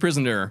French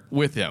prisoner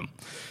with him.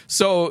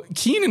 So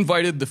Keen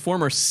invited the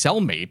former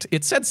cellmate.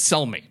 It said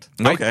cellmate.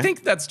 Okay. I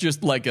think that's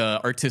just like a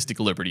artistic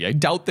liberty. I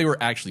doubt they were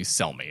actually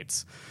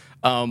cellmates.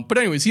 But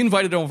anyways, he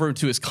invited over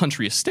to his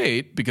country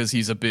estate because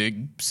he's a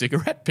big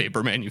cigarette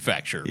paper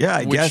manufacturer. Yeah,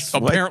 I which guess.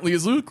 apparently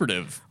is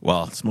lucrative.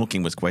 Well,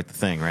 smoking was quite the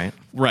thing, right?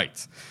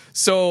 Right.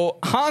 So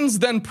Hans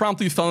then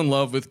promptly fell in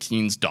love with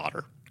Keen's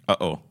daughter.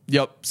 Uh-oh.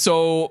 Yep.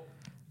 So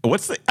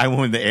What's the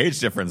age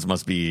difference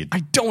must be? I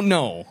don't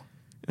know.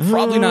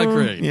 Probably not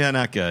great. Yeah,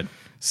 not good.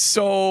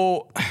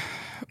 So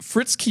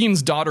Fritz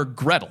Keen's daughter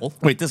Gretel.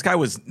 Wait, this guy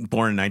was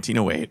born in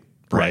 1908,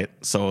 right?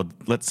 So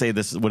let's say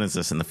when is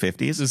this, in the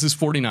 50s? This is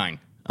 49.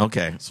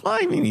 Okay. So,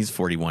 I mean, he's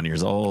 41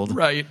 years old.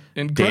 Right.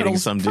 And Dating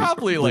Gretel's some dude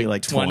probably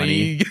like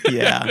 20.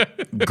 Yeah.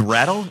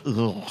 Gretel?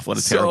 Ugh, what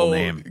a terrible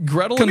name.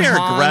 Gretel Come and here,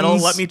 Hans, Gretel.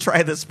 Let me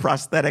try this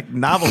prosthetic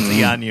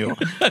novelty on you.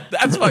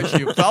 That's why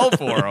she fell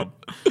for him.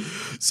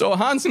 So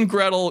Hans and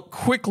Gretel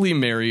quickly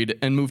married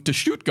and moved to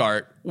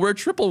Stuttgart, where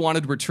Triple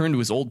wanted to return to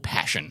his old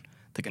passion,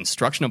 the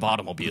construction of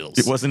automobiles.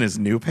 It wasn't his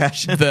new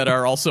passion. that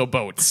are also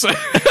boats.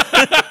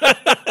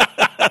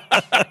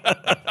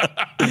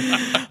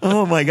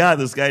 Oh my God,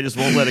 this guy just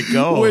won't let it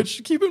go.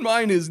 Which, keep in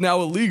mind, is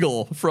now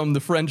illegal from the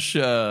French.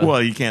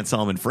 Well, you can't sell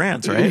them in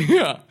France, right?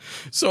 Yeah.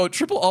 So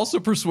Triple also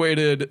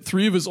persuaded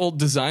 3 of his old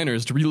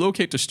designers to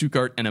relocate to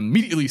Stuttgart and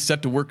immediately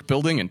set to work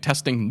building and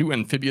testing new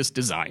amphibious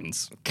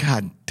designs.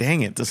 God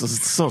dang it, this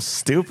is so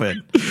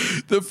stupid.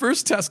 The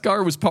first test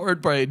car was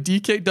powered by a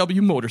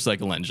DKW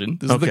motorcycle engine.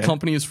 This is the Okay.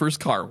 company his first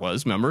car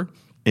was, remember?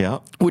 Yeah.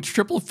 Which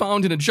Triple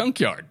found in a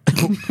junkyard.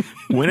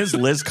 When is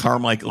Liz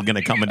Carmichael going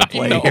to come into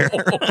play No. here?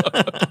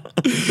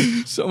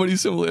 So many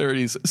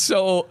similarities.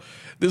 So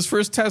this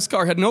first test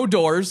car had no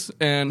doors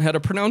and had a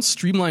pronounced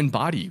streamlined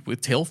body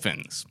with tail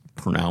fins.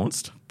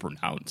 Pronounced.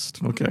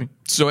 Okay.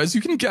 So as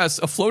you can guess,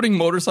 a floating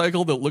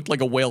motorcycle that looked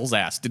like a whale's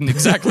ass didn't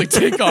exactly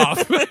take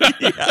off.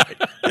 Yeah,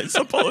 I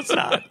suppose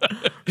not.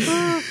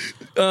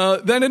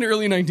 Then in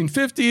early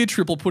 1950,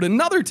 Triple put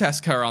another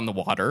test car on the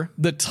water,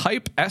 the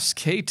Type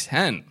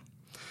SK10.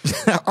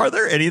 Are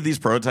there any of these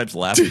prototypes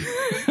left?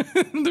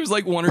 There's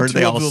like one Or or do two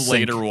they of all the sink?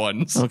 later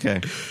ones.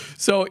 Okay.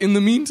 So in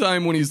the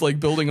meantime, when he's like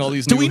building all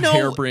these Do new we know,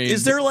 harebrained...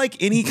 is there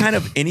like any kind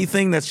of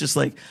anything that's just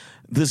like,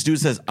 this dude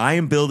says, I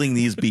am building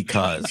these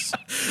because.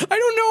 I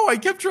don't know. I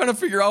kept trying to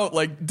figure out,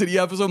 like, did he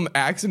have some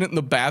accident in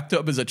the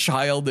bathtub as a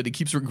child that he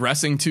keeps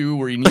regressing to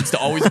where he needs to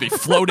always be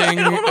floating?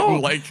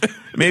 Like,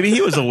 Maybe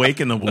he was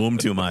awake in the womb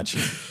too much.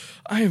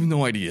 I have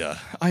no idea.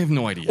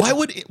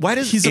 Why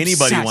does He's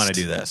anybody obsessed. want to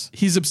do this?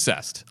 He's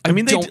obsessed. I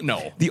mean, they don't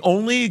know. The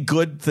only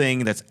good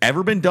thing that's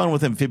ever been done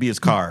with amphibious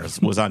cars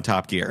was on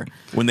Top Gear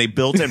when they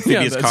built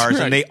amphibious that's cars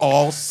right. and they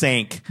all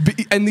sank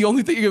And the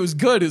only thing it was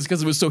good is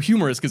because it was so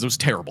humorous because it was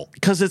terrible.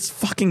 because it's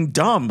fucking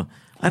dumb.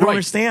 I don't Right.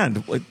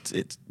 understand.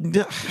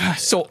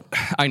 So,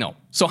 I know.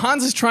 So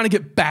Hans is trying to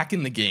get back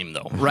in the game,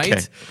 though, right?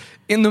 Okay.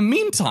 In the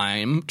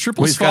meantime, Well,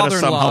 Triple's he's got to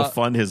somehow father-in-law...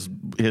 fund his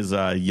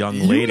young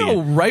lady. You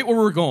know right where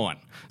we're going.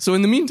 So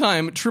in the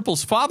meantime,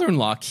 Triple's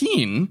father-in-law,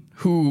 Keen,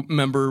 who,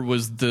 remember,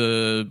 was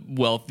the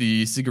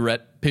wealthy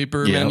cigarette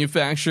paper Yep.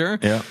 manufacturer,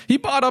 Yep. he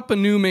bought up a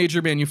new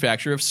major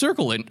manufacturer of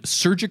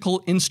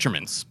surgical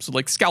instruments, so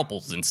like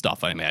scalpels and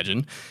stuff, I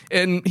imagine.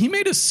 And he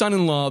made his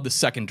son-in-law the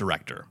second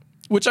director.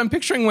 Which I'm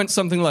picturing went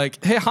something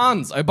like, hey,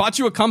 Hans, I bought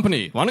you a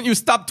company. Why don't you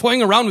stop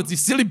toying around with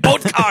these silly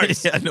boat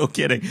cars? Yeah, no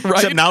kidding. Right?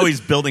 Except now he's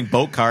building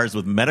boat cars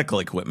with medical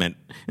equipment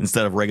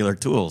instead of regular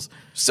tools.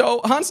 So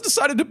Hans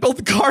decided to build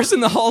the cars in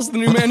the halls of the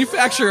new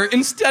manufacturer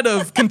instead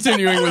of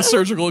continuing with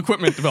surgical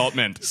equipment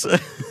development.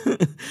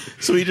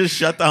 So he just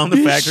shut down the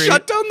factory.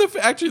 Shut down the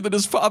factory that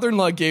his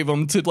father-in-law gave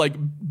him to like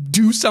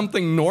do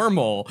something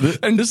normal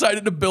and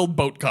decided to build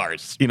boat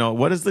cars. You know,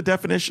 what is the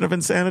definition of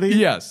insanity?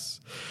 Yes.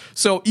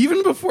 So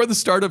even before the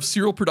start of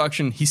serial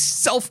production, he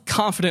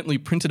self-confidently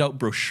printed out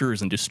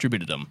brochures and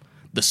distributed them.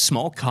 The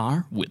small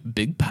car with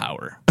big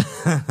power.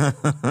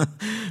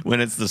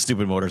 When it's the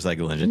stupid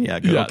motorcycle engine. Yeah,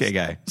 good. Yes. Okay,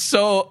 guy.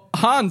 So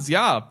Hans,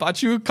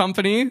 bought you a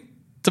company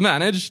to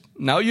manage.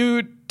 Now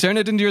you turn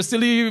it into your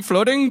silly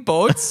floating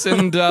boats,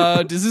 and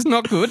this is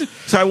not good.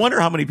 So I wonder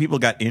how many people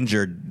got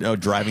injured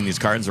driving these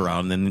cars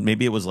around. And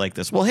maybe it was like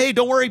this. Well, hey,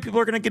 don't worry. People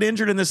are going to get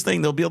injured in this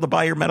thing. They'll be able to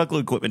buy your medical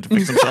equipment to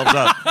fix themselves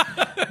up.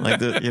 Like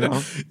the, you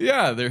know.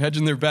 Yeah, they're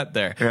hedging their bet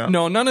there. Yeah.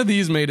 No, none of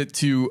these made it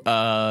to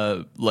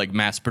like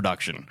mass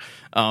production.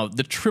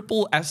 The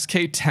triple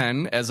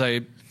SK10, as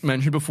I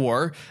mentioned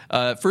before,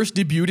 first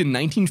debuted in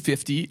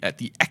 1950 at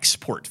the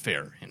Export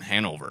Fair in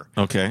Hanover.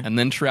 Okay. And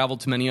then traveled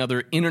to many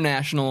other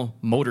international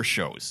motor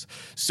shows.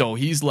 So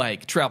he's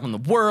like traveling the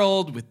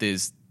world with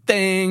this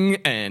thing,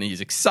 and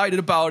he's excited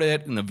about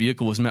it, and the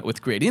vehicle was met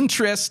with great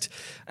interest.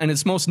 And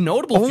its most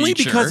notable Only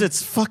feature, because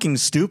it's fucking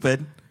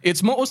stupid.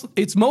 its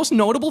most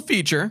notable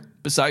feature,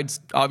 besides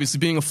obviously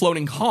being a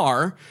floating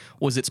car,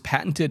 was its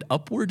patented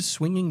upward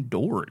swinging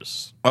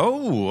doors.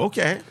 Oh,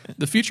 okay.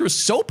 The feature was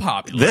so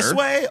popular. This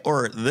way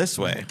or this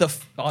way? Hold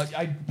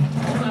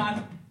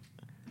on.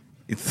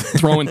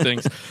 Throwing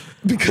things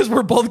because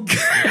we're both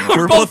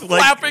both like-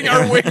 flapping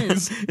our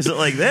wings. Is it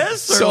like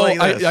this or So like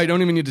this? I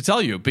don't even need to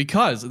tell you,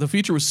 because the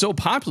feature was so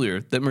popular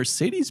that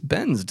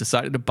Mercedes-Benz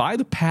decided to buy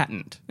the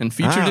patent and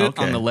featured it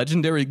okay. on the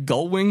legendary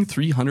Gullwing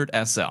 300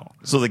 SL.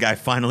 So the guy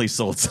finally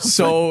sold something.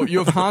 So you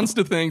have Hans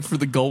to thank for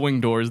the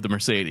Gullwing doors, the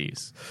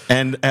Mercedes.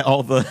 And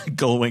all the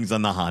gull wings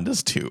on the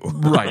Hondas too.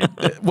 Right.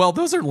 Well,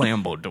 those are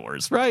Lambo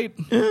doors, right?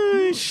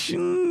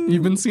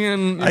 You've been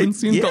seeing yeah,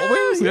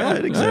 Gullwings? yeah,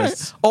 it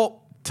exists. All right. Oh,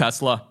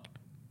 Tesla.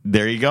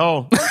 There you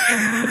go.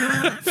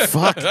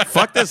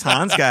 Fuck this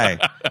Hans guy.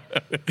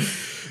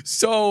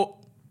 So,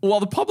 while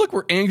the public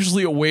were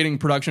anxiously awaiting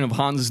production of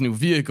Hans's new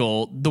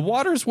vehicle, the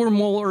waters were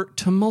more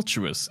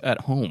tumultuous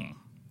at home.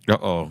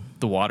 Uh-oh.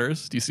 The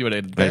waters? Do you see what I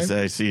did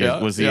there? I see.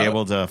 Yeah, Was he yeah.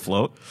 able to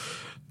float?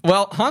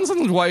 Well, Hans and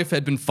his wife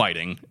had been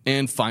fighting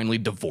and finally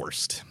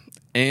divorced.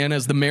 And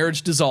as the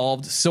marriage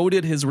dissolved, so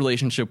did his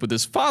relationship with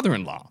his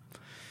father-in-law.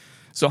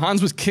 So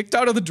Hans was kicked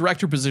out of the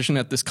director position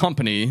at this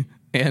company,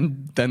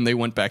 and then they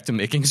went back to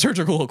making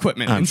surgical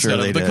equipment instead sure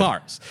of the did.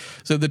 cars.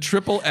 So the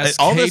triple SK10...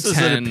 All this is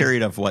in a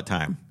period of what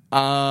time?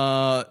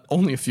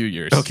 Only a few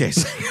years. Okay.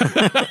 So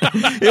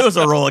it was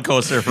a roller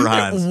coaster for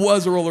Hans. It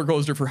was a roller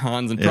coaster for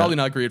Hans, and probably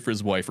not great for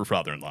his wife or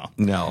father-in-law.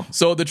 No.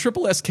 So the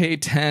triple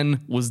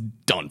SK10 was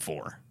done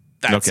for.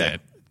 That's Okay.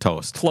 it.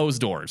 Toast. Closed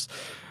doors.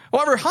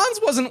 However, Hans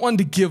wasn't one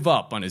to give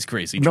up on his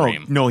crazy No,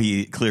 dream. no,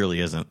 he clearly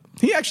isn't.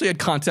 He actually had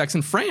contacts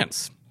in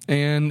France,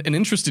 and an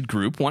interested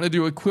group wanted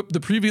to equip the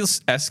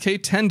previous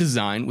SK10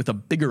 design with a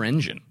bigger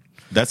engine.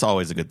 That's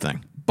always a good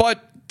thing.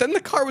 But then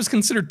the car was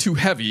considered too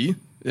heavy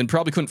and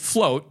probably couldn't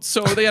float,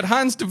 so they had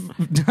Hans to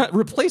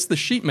replace the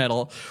sheet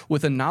metal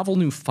with a novel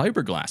new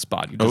fiberglass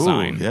body Oh,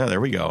 design. yeah,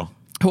 there we go.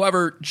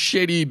 However,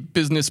 shady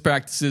business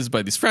practices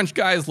by these French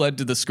guys led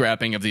to the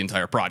scrapping of the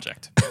entire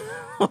project.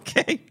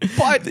 Okay.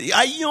 But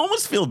you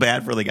almost feel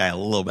bad for the guy a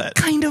little bit.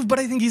 kind of, but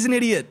I think he's an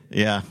idiot.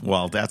 Yeah,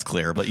 well, that's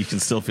clear, but you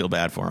can still feel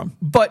bad for him.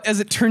 But as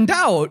it turned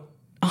out,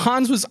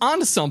 Hans was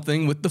onto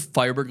something with the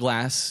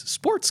fiberglass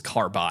sports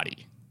car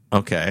body.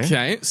 Okay.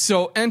 Okay,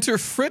 so enter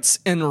Fritz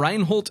and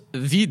Reinhold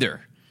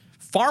Wieder,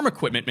 farm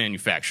equipment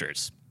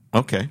manufacturers.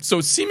 Okay.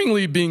 So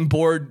seemingly being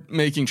bored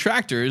making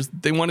tractors,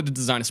 they wanted to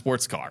design a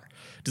sports car.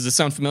 Does this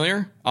sound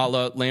familiar? A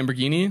la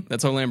Lamborghini?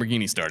 That's how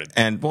Lamborghini started.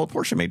 And, well,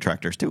 Porsche made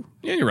tractors, too.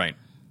 Yeah, you're right.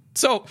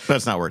 So,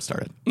 That's not where it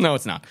started. no,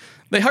 it's not.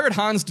 They hired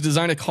Hans to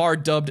design a car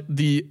dubbed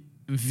the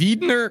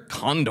Wiedner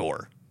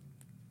Condor.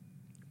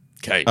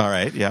 Okay. All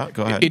right, yeah,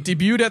 go ahead. It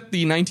debuted at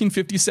the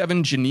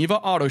 1957 Geneva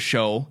Auto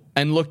Show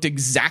and looked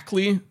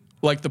exactly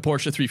like the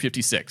Porsche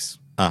 356.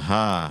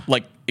 Aha.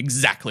 Like,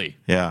 exactly.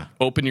 Yeah.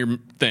 Open your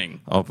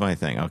thing. Open my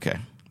thing. Okay.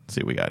 Let's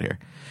see what we got here.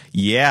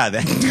 Yeah,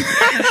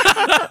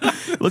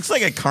 that looks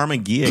like a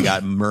Carmen Ghia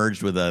got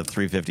merged with a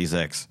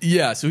 356.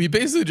 Yeah, so he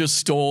basically just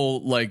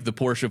stole like the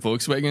Porsche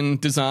Volkswagen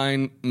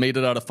design, made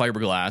it out of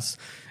fiberglass.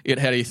 It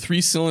had a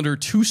 3-cylinder,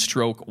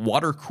 2-stroke,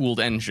 water-cooled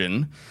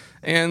engine,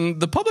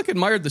 and the public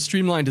admired the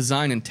streamlined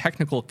design and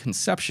technical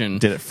conception.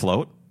 Did it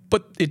float?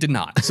 But it did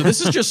not. So this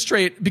is just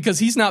straight, because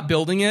he's not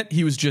building it,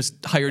 he was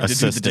just hired to do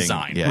the Assisting.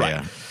 design. Yeah, right.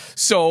 yeah.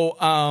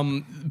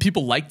 So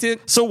people liked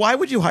it. So why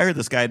would you hire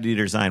this guy to do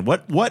design?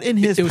 What in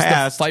his It was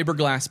past? the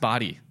fiberglass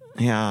body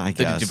Yeah, I that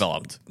guess. he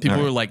developed. People All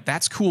right. were like,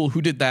 that's cool.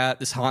 Who did that?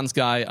 This Hans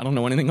guy. I don't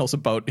know anything else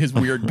about his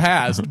weird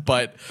past,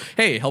 but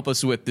hey, help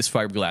us with this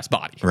fiberglass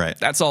body. Right.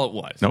 That's all it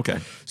was. Okay.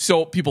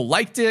 So people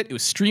liked it. It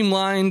was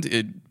streamlined.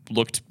 It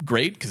looked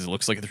great because it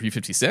looks like a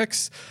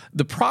 356.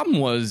 The problem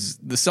was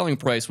the selling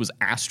price was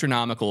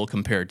astronomical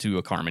compared to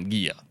a Carmen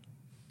Ghia.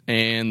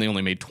 and they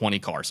only made 20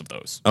 cars of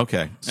those.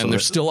 Okay. So And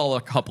there's still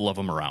a couple of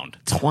them around.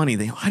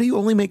 20. How do you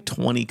only make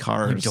 20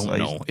 cars? I don't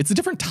know. It's a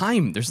different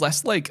time. There's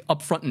less like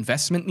upfront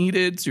investment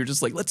needed. So you're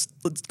just like, let's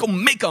go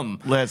make them.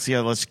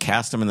 Let's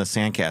cast them in the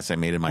sandcast I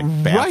made in my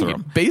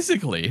bathroom. Right,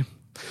 basically.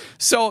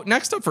 So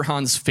next up for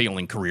Hans'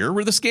 failing career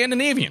were the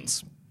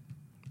Scandinavians.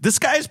 This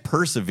guy's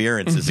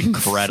perseverance is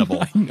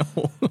incredible. I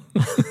know.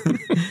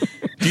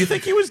 Do you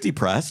think he was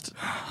depressed?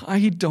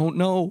 I don't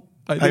know.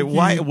 Why do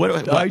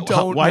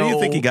you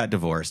think know. he got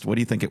divorced? What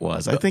do you think it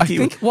was?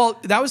 Well,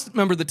 that was,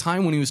 remember, the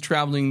time when he was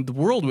traveling the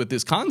world with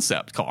his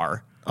concept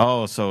car.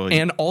 Oh, so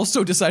And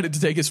also decided to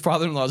take his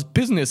father-in-law's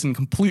business and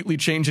completely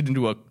change it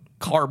into a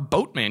car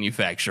boat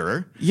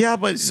manufacturer. yeah,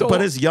 but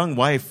his young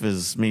wife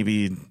is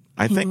maybe.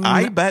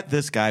 I bet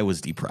this guy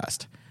was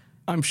depressed.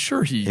 I'm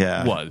sure he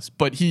was,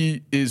 but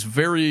he is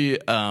very.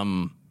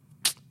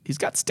 He's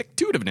got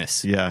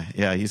stick-to-itiveness.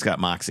 Yeah, he's got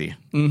moxie.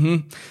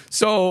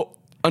 So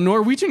a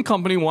Norwegian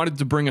company wanted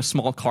to bring a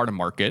small car to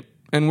market,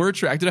 and were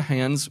attracted to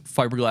Hans'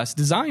 fiberglass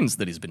designs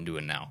that he's been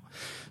doing now.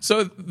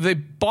 So they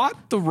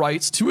bought the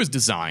rights to his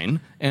design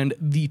and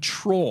the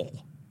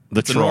Troll.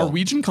 The Troll. A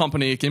Norwegian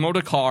company came out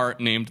with a car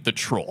named the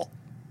Troll.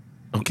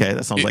 Okay,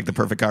 that sounds like the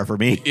perfect car for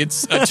me.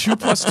 It's a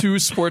 2+2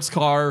 sports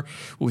car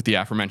with the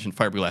aforementioned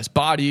fiberglass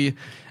body,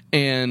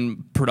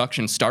 and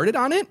production started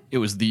on it. It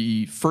was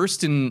the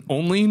first and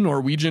only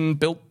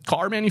Norwegian-built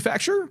car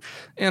manufacturer,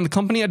 and the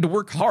company had to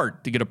work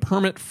hard to get a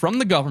permit from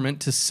the government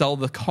to sell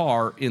the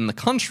car in the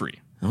country.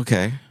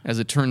 Okay. As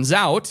it turns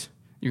out,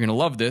 you're going to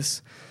love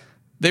this,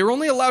 they were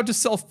only allowed to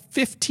sell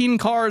 15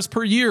 cars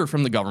per year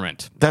from the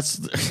government.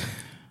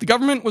 The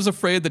government was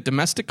afraid that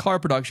domestic car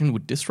production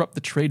would disrupt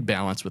the trade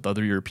balance with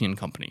other European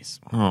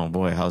companies. Oh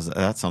boy,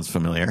 that sounds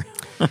familiar.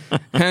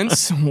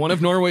 Hence, one of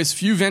Norway's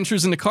few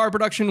ventures into car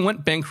production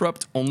went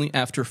bankrupt only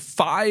after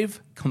 5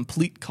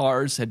 complete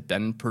cars had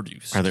been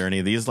produced. Are there any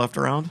of these left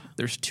around?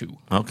 There's 2.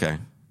 Okay.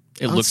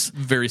 It looks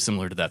very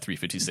similar to that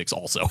 356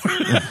 also.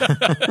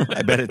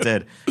 I bet it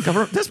did.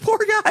 This poor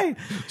guy.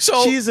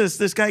 So, Jesus,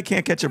 this guy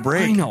can't catch a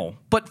break. I know.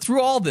 But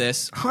through all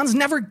this, Hans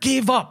never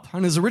gave up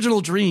on his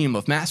original dream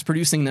of mass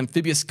producing an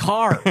amphibious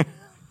car.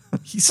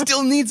 He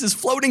still needs his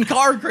floating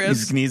car,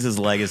 Chris. He needs his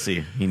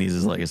legacy.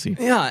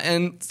 Yeah,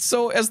 and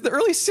so as the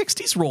early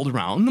 60s rolled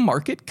around, the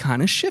market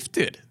kind of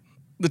shifted.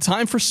 The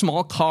time for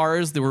small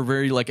cars, they were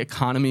very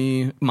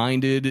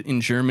economy-minded in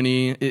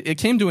Germany. It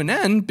came to an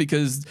end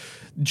because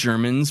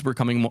Germans were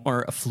becoming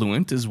more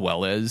affluent as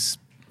well as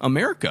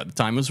America. The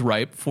time was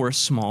ripe for a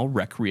small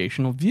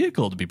recreational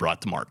vehicle to be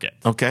brought to market.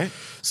 Okay.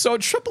 So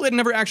Triple had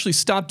never actually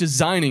stopped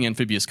designing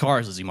amphibious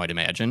cars, as you might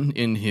imagine,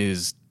 in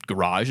his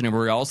garage and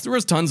everywhere else. There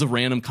was tons of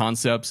random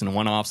concepts and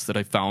one-offs that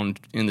I found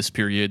in this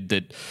period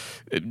that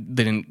they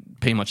didn't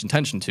pay much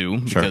attention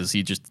to because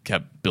he just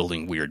kept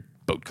building weird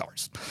boat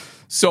cars.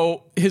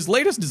 So his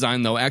latest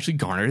design, though, actually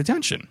garnered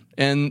attention.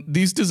 And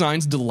these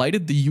designs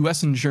delighted the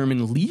US and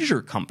German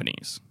leisure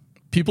companies.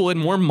 People had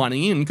more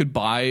money and could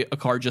buy a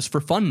car just for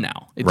fun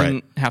now. It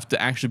didn't have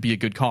to actually be a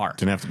good car.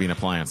 Didn't have to be an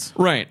appliance.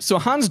 Right. So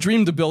Hans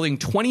dreamed of building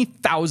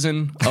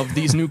 20,000 of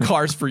these new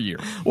cars per year.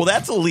 Well,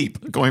 that's a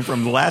leap. Going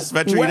from the last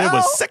venture he did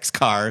was 6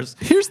 cars.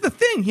 Here's the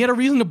thing. He had a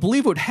reason to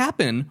believe it would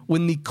happen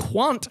when the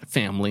Quant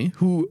family,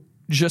 who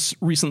just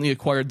recently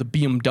acquired the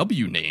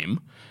BMW name,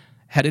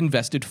 had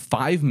invested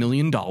 $5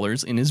 million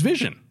in his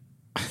vision.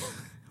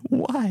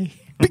 Why?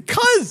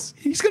 Because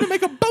he's going to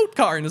make a boat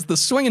car, and it's the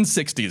swinging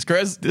 60s,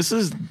 Chris.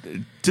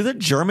 Do the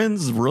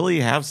Germans really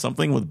have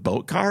something with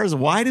boat cars?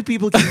 Why do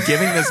people keep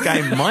giving this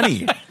guy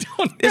money?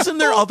 Isn't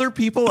there other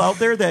people out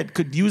there that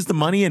could use the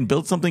money and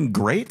build something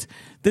great?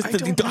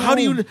 How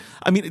do you,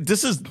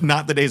 this is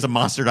not the days of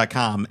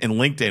Monster.com and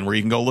LinkedIn where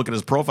you can go look at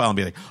his profile and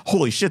be like,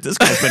 holy shit, this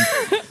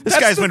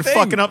guy's been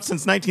fucking up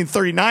since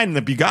 1939 in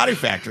the Bugatti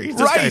factory.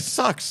 This guy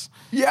sucks.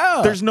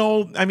 Yeah. There's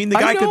the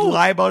guy could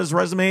lie about his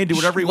resume, do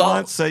whatever he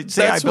wants, say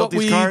I built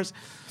these cars.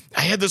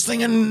 I had this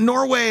thing in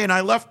Norway and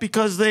I left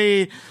because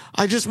I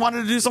just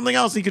wanted to do something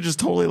else. He could just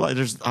totally lie.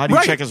 How do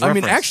you check his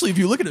reference? Actually, if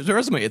you look at his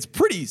resume, it's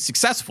pretty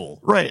successful.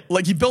 Right.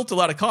 Like, he built a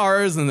lot of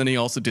cars, and then he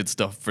also did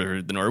stuff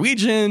for the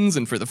Norwegians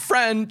and for the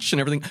French and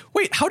everything.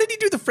 Wait, how did he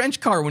do the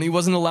French car when he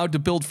wasn't allowed to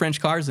build French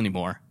cars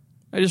anymore?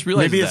 I just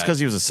realized Maybe it's because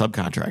he was a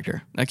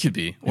subcontractor. That could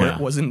be. Or it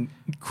wasn't,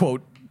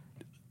 quote,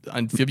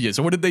 amphibious.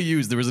 Or what did they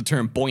use? There was a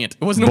term, buoyant.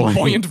 It wasn't a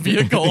buoyant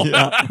vehicle.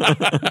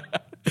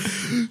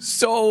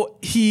 So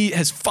he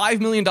has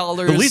 $5 million.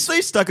 At least they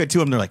stuck it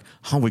to him. They're like,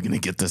 how are we going to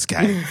get this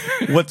guy?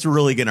 What's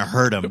really going to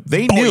hurt him?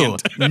 They knew.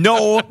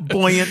 No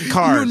buoyant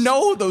cars. You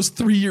know, those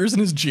 3 years in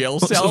his jail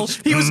cell,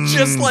 he was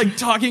just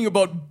talking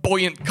about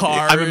buoyant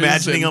cars. I'm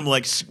imagining him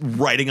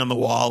writing on the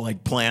wall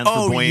plans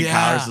for buoyant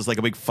cars. It's like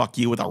a big fuck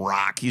you with a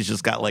rock. He's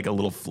just got a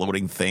little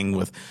floating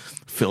thing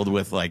filled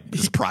with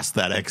his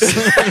prosthetics.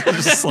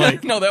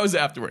 Just no, that was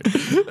afterward.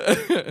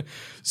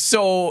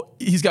 So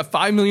he's got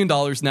 $5 million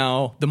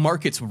now. The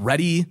market it's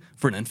ready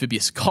for an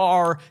amphibious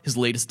car. His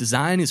latest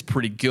design is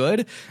pretty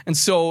good. And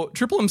so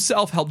Triple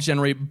himself helped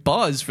generate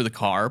buzz for the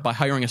car by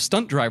hiring a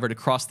stunt driver to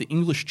cross the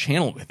English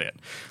Channel with it,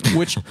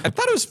 which I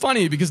thought it was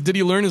funny because did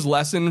he learn his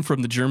lesson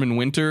from the German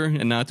winter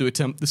and not to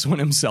attempt this one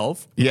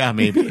himself? Yeah,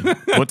 maybe.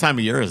 What time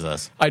of year is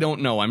this? I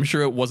don't know. I'm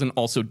sure it wasn't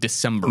also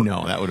December.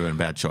 No, that would have been a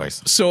bad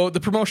choice. So the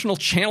promotional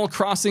channel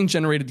crossing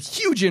generated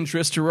huge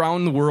interest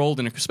around the world,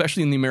 and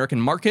especially in the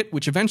American market,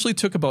 which eventually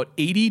took about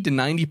 80 to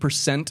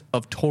 90%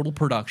 of total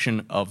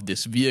production of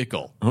this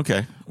vehicle.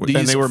 Okay.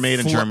 And they were made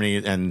in Germany,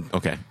 and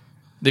okay.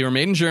 They were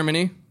made in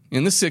Germany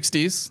in the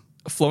 60s,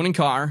 a floating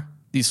car.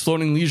 These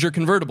floating leisure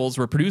convertibles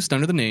were produced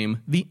under the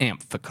name the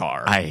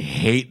Amphicar. I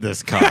hate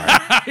this car.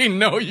 I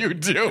know you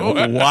do.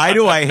 Why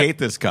do I hate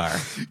this car?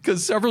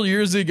 Because several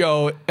years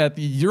ago at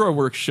the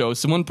Euroworks show,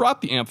 someone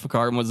brought the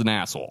Amphicar and was an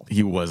asshole.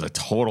 He was a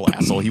total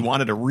asshole. He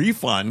wanted a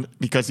refund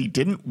because he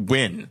didn't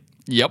win.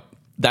 Yep.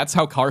 That's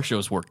how car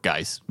shows work,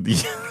 guys.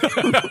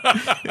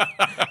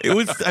 It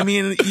was. I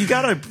mean, you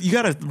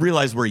gotta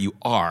realize where you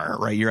are,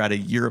 right? You're at a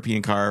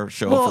European car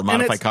show for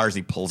modified cars.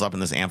 He pulls up in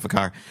this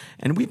Amphicar,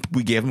 and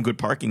we gave him good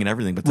parking and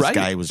everything. But this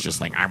guy was just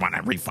like, I want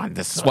to refund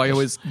this.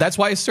 That's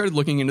why I started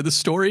looking into the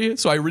story.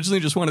 So I originally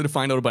just wanted to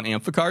find out about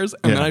Amphicars,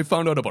 and then I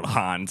found out about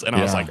Hans, and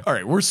I was like, all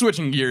right, we're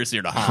switching gears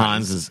here to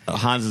Hans.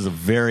 Hans is a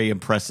very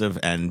impressive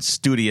and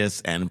studious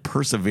and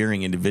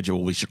persevering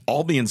individual. We should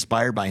all be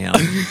inspired by him.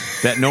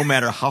 That no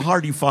matter how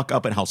hard you fuck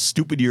up and how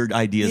stupid your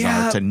ideas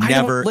are, to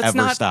never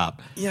ever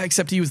stop. Yeah,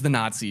 except he was the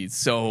Nazis,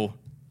 so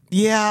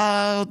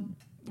yeah,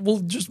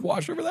 we'll just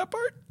wash over that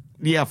part.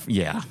 Yeah.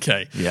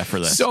 Okay. Yeah, for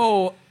this.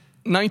 So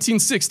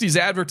 1960s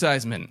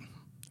advertisement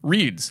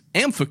reads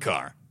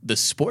Amphicar, the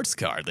sports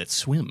car that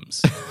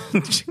swims.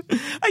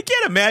 I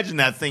can't imagine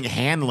that thing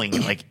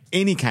handling like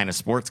any kind of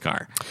sports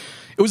car.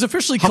 It was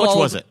officially called. How much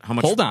was it? How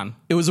much? Hold on.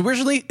 It was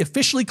originally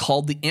officially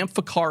called the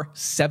Amphicar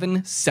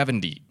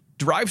 770.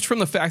 Derived from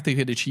the fact that it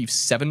could achieve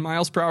 7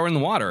 miles per hour in the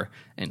water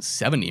and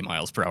 70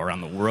 miles per hour on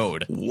the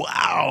road.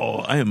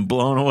 Wow, I am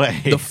blown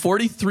away. The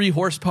 43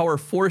 horsepower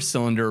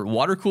 4-cylinder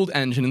water-cooled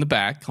engine in the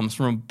back comes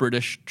from a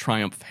British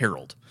Triumph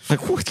Herald.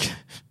 Like what?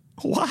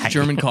 Why?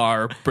 German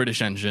car,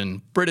 British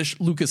engine, British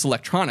Lucas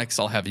Electronics,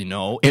 I'll have you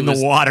know. In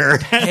the water.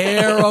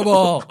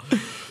 Terrible.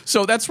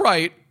 So that's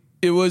right.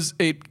 It was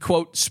a,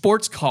 quote,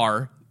 sports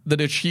car that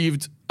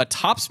achieved a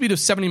top speed of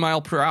 70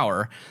 miles per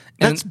hour.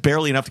 That's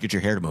barely enough to get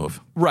your hair to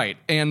move. Right.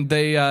 And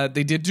they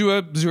did do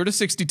a 0 to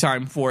 60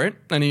 time for it.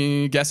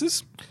 Any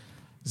guesses?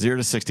 0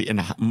 to 60.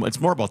 And it's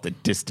more about the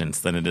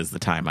distance than it is the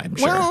time, I'm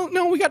sure. Well,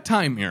 no, we got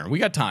time here. We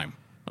got time.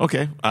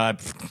 Okay.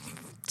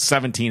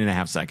 17 and a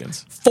half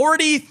seconds.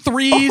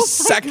 43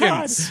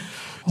 seconds.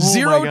 Oh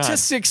 0 to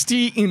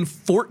 60 in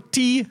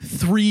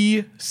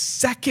 43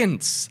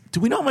 seconds. Do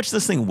we know how much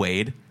this thing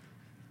weighed?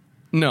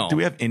 No. Do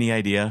we have any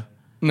idea?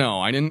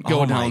 No, I didn't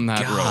go down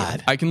that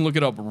road. I can look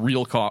it up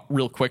real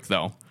quick,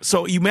 though.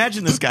 So you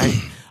imagine this guy.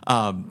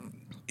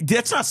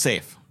 That's not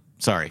safe.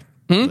 Sorry.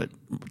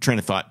 Train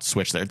of thought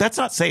switch there. That's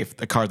not safe,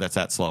 a car that's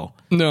that slow.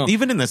 No.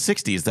 Even in the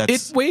 60s,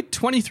 It weighed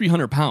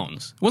 2,300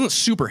 pounds. It wasn't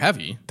super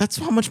heavy. That's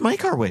how much my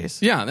car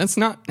weighs. Yeah, that's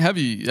not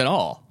heavy at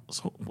all.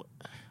 So,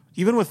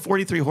 even with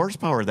 43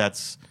 horsepower,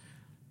 that's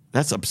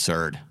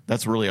absurd.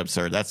 That's really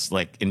absurd. That's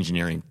like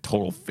engineering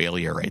total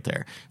failure right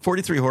there.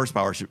 43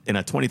 horsepower in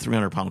a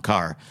 2,300-pound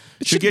car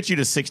should get you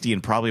to 60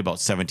 in probably about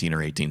 17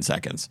 or 18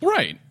 seconds.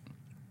 Right.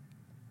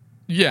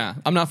 Yeah,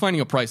 I'm not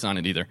finding a price on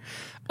it either.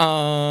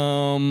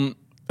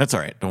 That's all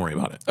right. Don't worry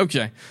about it.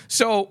 Okay.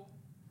 So,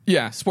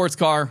 yeah, sports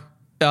car.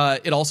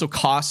 It also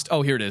cost,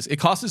 here it is. It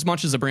cost as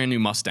much as a brand new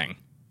Mustang.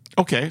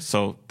 Okay,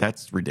 so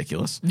that's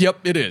ridiculous. Yep,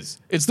 it is.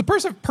 It's the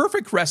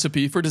perfect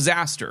recipe for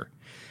disaster.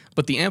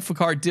 But the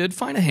Amphicar did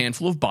find a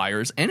handful of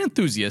buyers and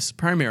enthusiasts,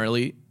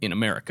 primarily in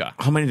America.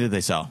 How many did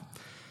they sell?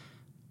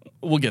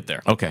 We'll get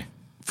there. Okay.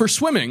 For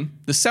swimming,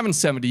 the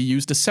 770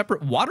 used a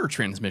separate water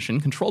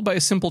transmission controlled by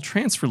a simple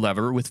transfer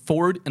lever with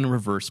forward and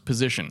reverse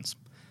positions.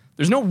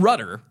 There's no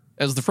rudder,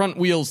 as the front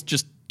wheels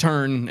just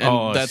turn,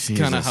 and that's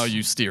kind of how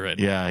you steer it.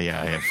 Yeah,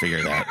 I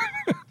figured that.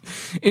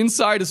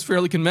 Inside is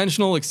fairly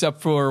conventional,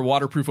 except for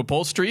waterproof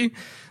upholstery,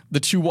 the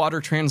 2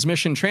 water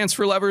transmission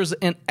transfer levers,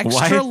 and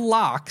extra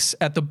locks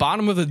at the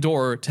bottom of the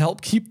door to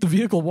help keep the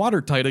vehicle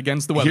watertight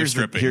against the weather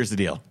stripping. Here's the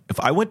deal. If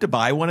I went to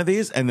buy one of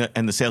these and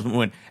the salesman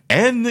went,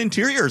 and the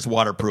interior is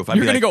waterproof, I'd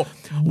You're going to go,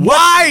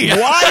 why?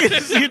 Why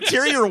is the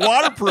interior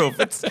waterproof?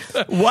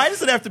 Why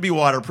does it have to be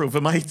waterproof?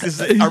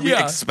 Are we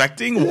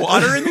expecting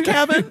water in the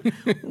cabin?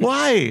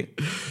 Why?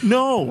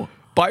 No.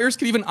 Buyers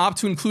could even opt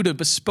to include a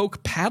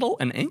bespoke paddle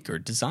and anchor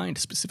designed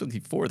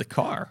specifically for the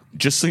car.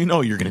 Just so you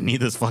know, you're going to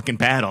need this fucking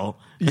paddle.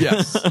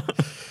 Yes.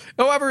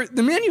 However,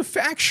 the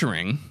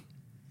manufacturing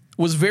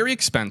was very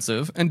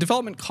expensive, and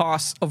development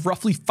costs of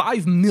roughly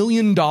 $5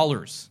 million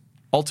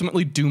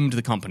ultimately doomed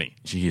the company.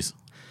 Jeez.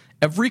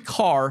 Every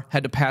car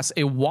had to pass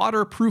a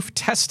waterproof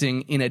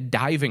testing in a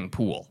diving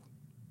pool.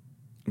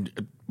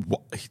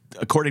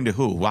 According to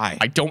who? Why?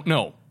 I don't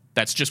know.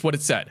 That's just what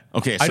it said.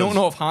 Okay, I so- don't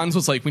know if Hans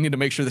was like, we need to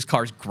make sure this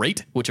car's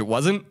great, which it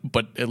wasn't,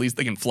 but at least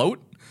they can float,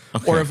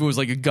 or if it was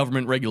like a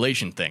government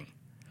regulation thing.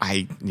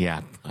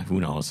 Who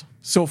knows?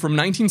 So from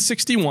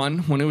 1961,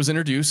 when it was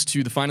introduced,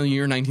 to the final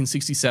year,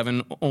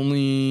 1967,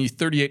 only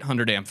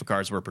 3,800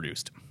 Amphicars were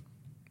produced.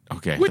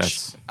 Okay, Which,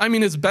 I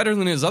mean, is better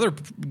than his other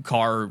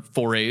car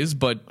forays,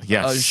 but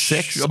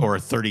six or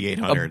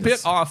 3,800. a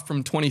bit off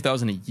from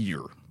 20,000 a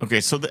year. Okay,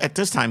 so at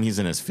this time he's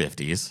in his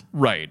 50s,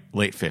 Right.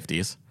 late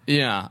 50s.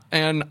 Yeah.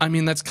 And I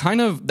mean,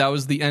 that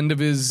was the end of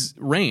his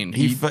reign.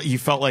 He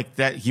felt like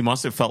that. He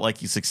must have felt like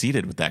he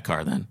succeeded with that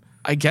car then,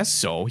 I guess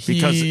so.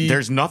 because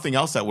there's nothing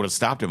else that would have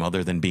stopped him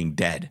other than being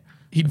dead.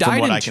 He from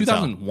died what in I can tell.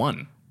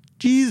 2001.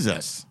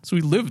 Jesus. So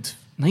he lived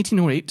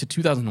 1908 to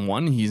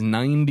 2001. He's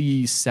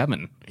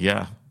 97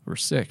 Yeah. or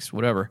 6,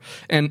 whatever.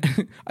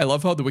 And I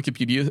love how the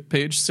Wikipedia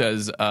page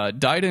says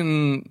died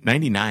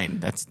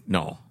 99.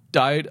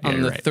 died on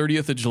you're the right.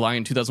 30th of July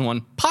in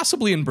 2001,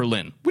 possibly in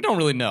Berlin. We don't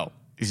really know.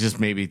 He's just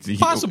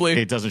Possibly.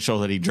 It doesn't show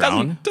that he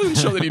drowned. Doesn't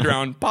show that he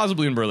drowned,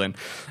 possibly in Berlin.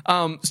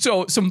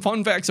 So some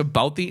fun facts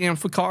about the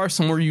Amphicar.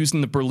 Some were used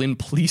in the Berlin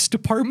Police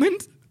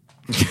Department.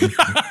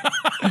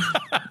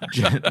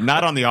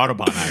 Not on the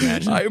Autobahn, I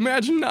imagine. I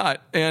imagine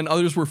not. And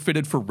others were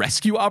fitted for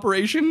rescue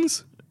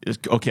operations.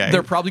 Okay.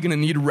 They're probably going to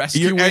need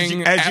rescuing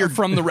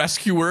from the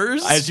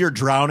rescuers. As you're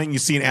drowning, you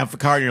see an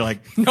Amphicar and you're like,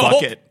 No.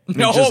 fuck it.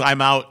 No.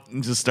 I'm out,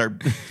 and just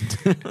start.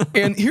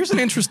 And here's an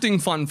interesting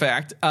fun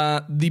fact.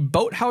 The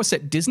boathouse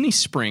at Disney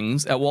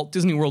Springs at Walt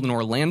Disney World in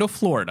Orlando,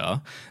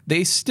 Florida,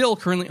 they still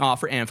currently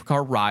offer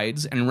Amphicar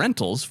rides and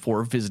rentals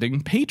for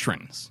visiting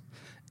patrons.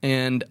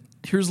 And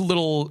here's a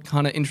little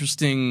kind of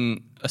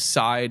interesting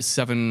aside,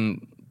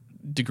 7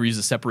 degrees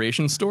of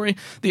separation story.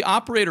 The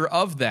operator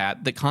of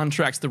that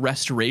contracts the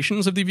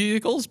restorations of the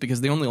vehicles,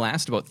 because they only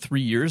last about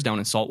 3 years down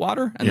in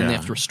saltwater, and then they Yeah.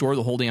 have to restore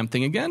the whole damn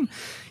thing again.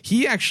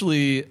 He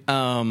actually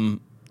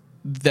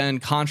then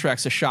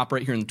contracts a shop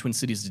right here in the Twin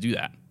Cities to do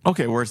that,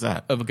 Okay, where's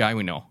that? of a guy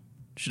we know.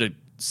 Should have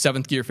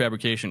 7th Gear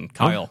Fabrication,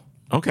 Kyle.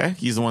 Okay,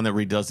 he's the one that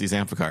redoes these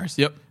Amphicars.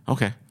 Yep.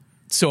 Okay.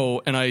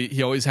 So, and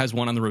he always has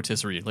one on the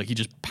rotisserie. Like, he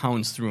just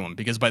pounds through them,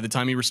 because by the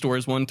time he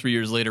restores one, 3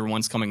 years later,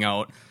 one's coming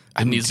out.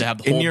 It needs to have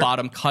the whole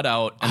bottom cut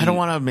out. I don't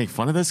want to make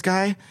fun of this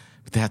guy,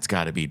 but that's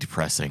got to be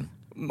depressing.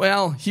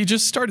 Well, he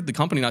just started the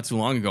company not too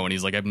long ago, and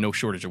he's like, I have no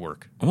shortage of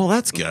work. Well,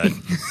 that's good.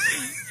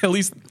 At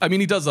least, I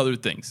mean, he does other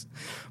things.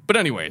 But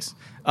anyways,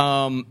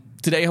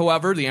 today,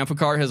 however, the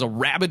Amphicar has a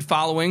rabid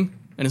following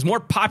and is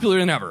more popular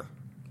than ever.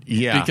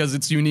 Yeah. Because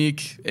it's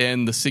unique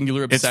and the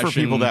singular It's obsession for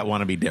people that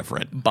want to be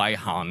different. by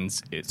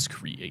Hans, its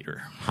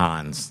creator.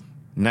 Hans.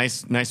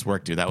 Nice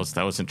work, dude. That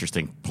was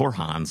interesting. Poor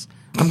Hans.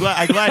 I'm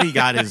glad he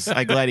got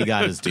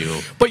his due.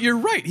 But you're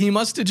right. He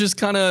must have just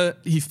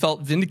he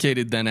felt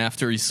vindicated then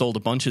after he sold a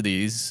bunch of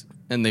these,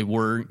 and they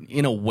were,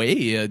 in a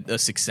way, a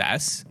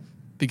success,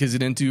 because he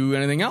didn't do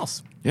anything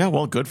else. Yeah,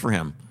 well, good for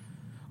him.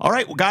 All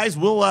right, well, guys,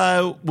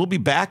 we'll be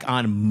back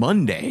on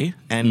Monday,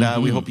 and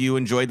we hope you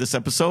enjoyed this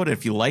episode.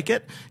 If you like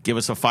it, give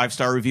us a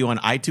 5-star review on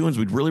iTunes.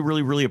 We'd really,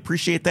 really, really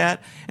appreciate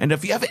that. And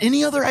if you have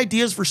any other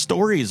ideas for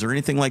stories or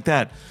anything like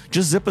that,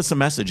 just zip us a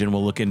message and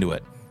we'll look into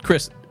it.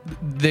 Chris,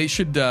 they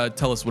should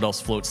tell us what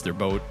else floats their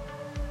boat.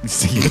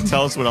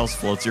 Tell us what else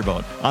floats your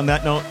boat. On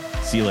that note,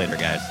 see you later,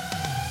 guys.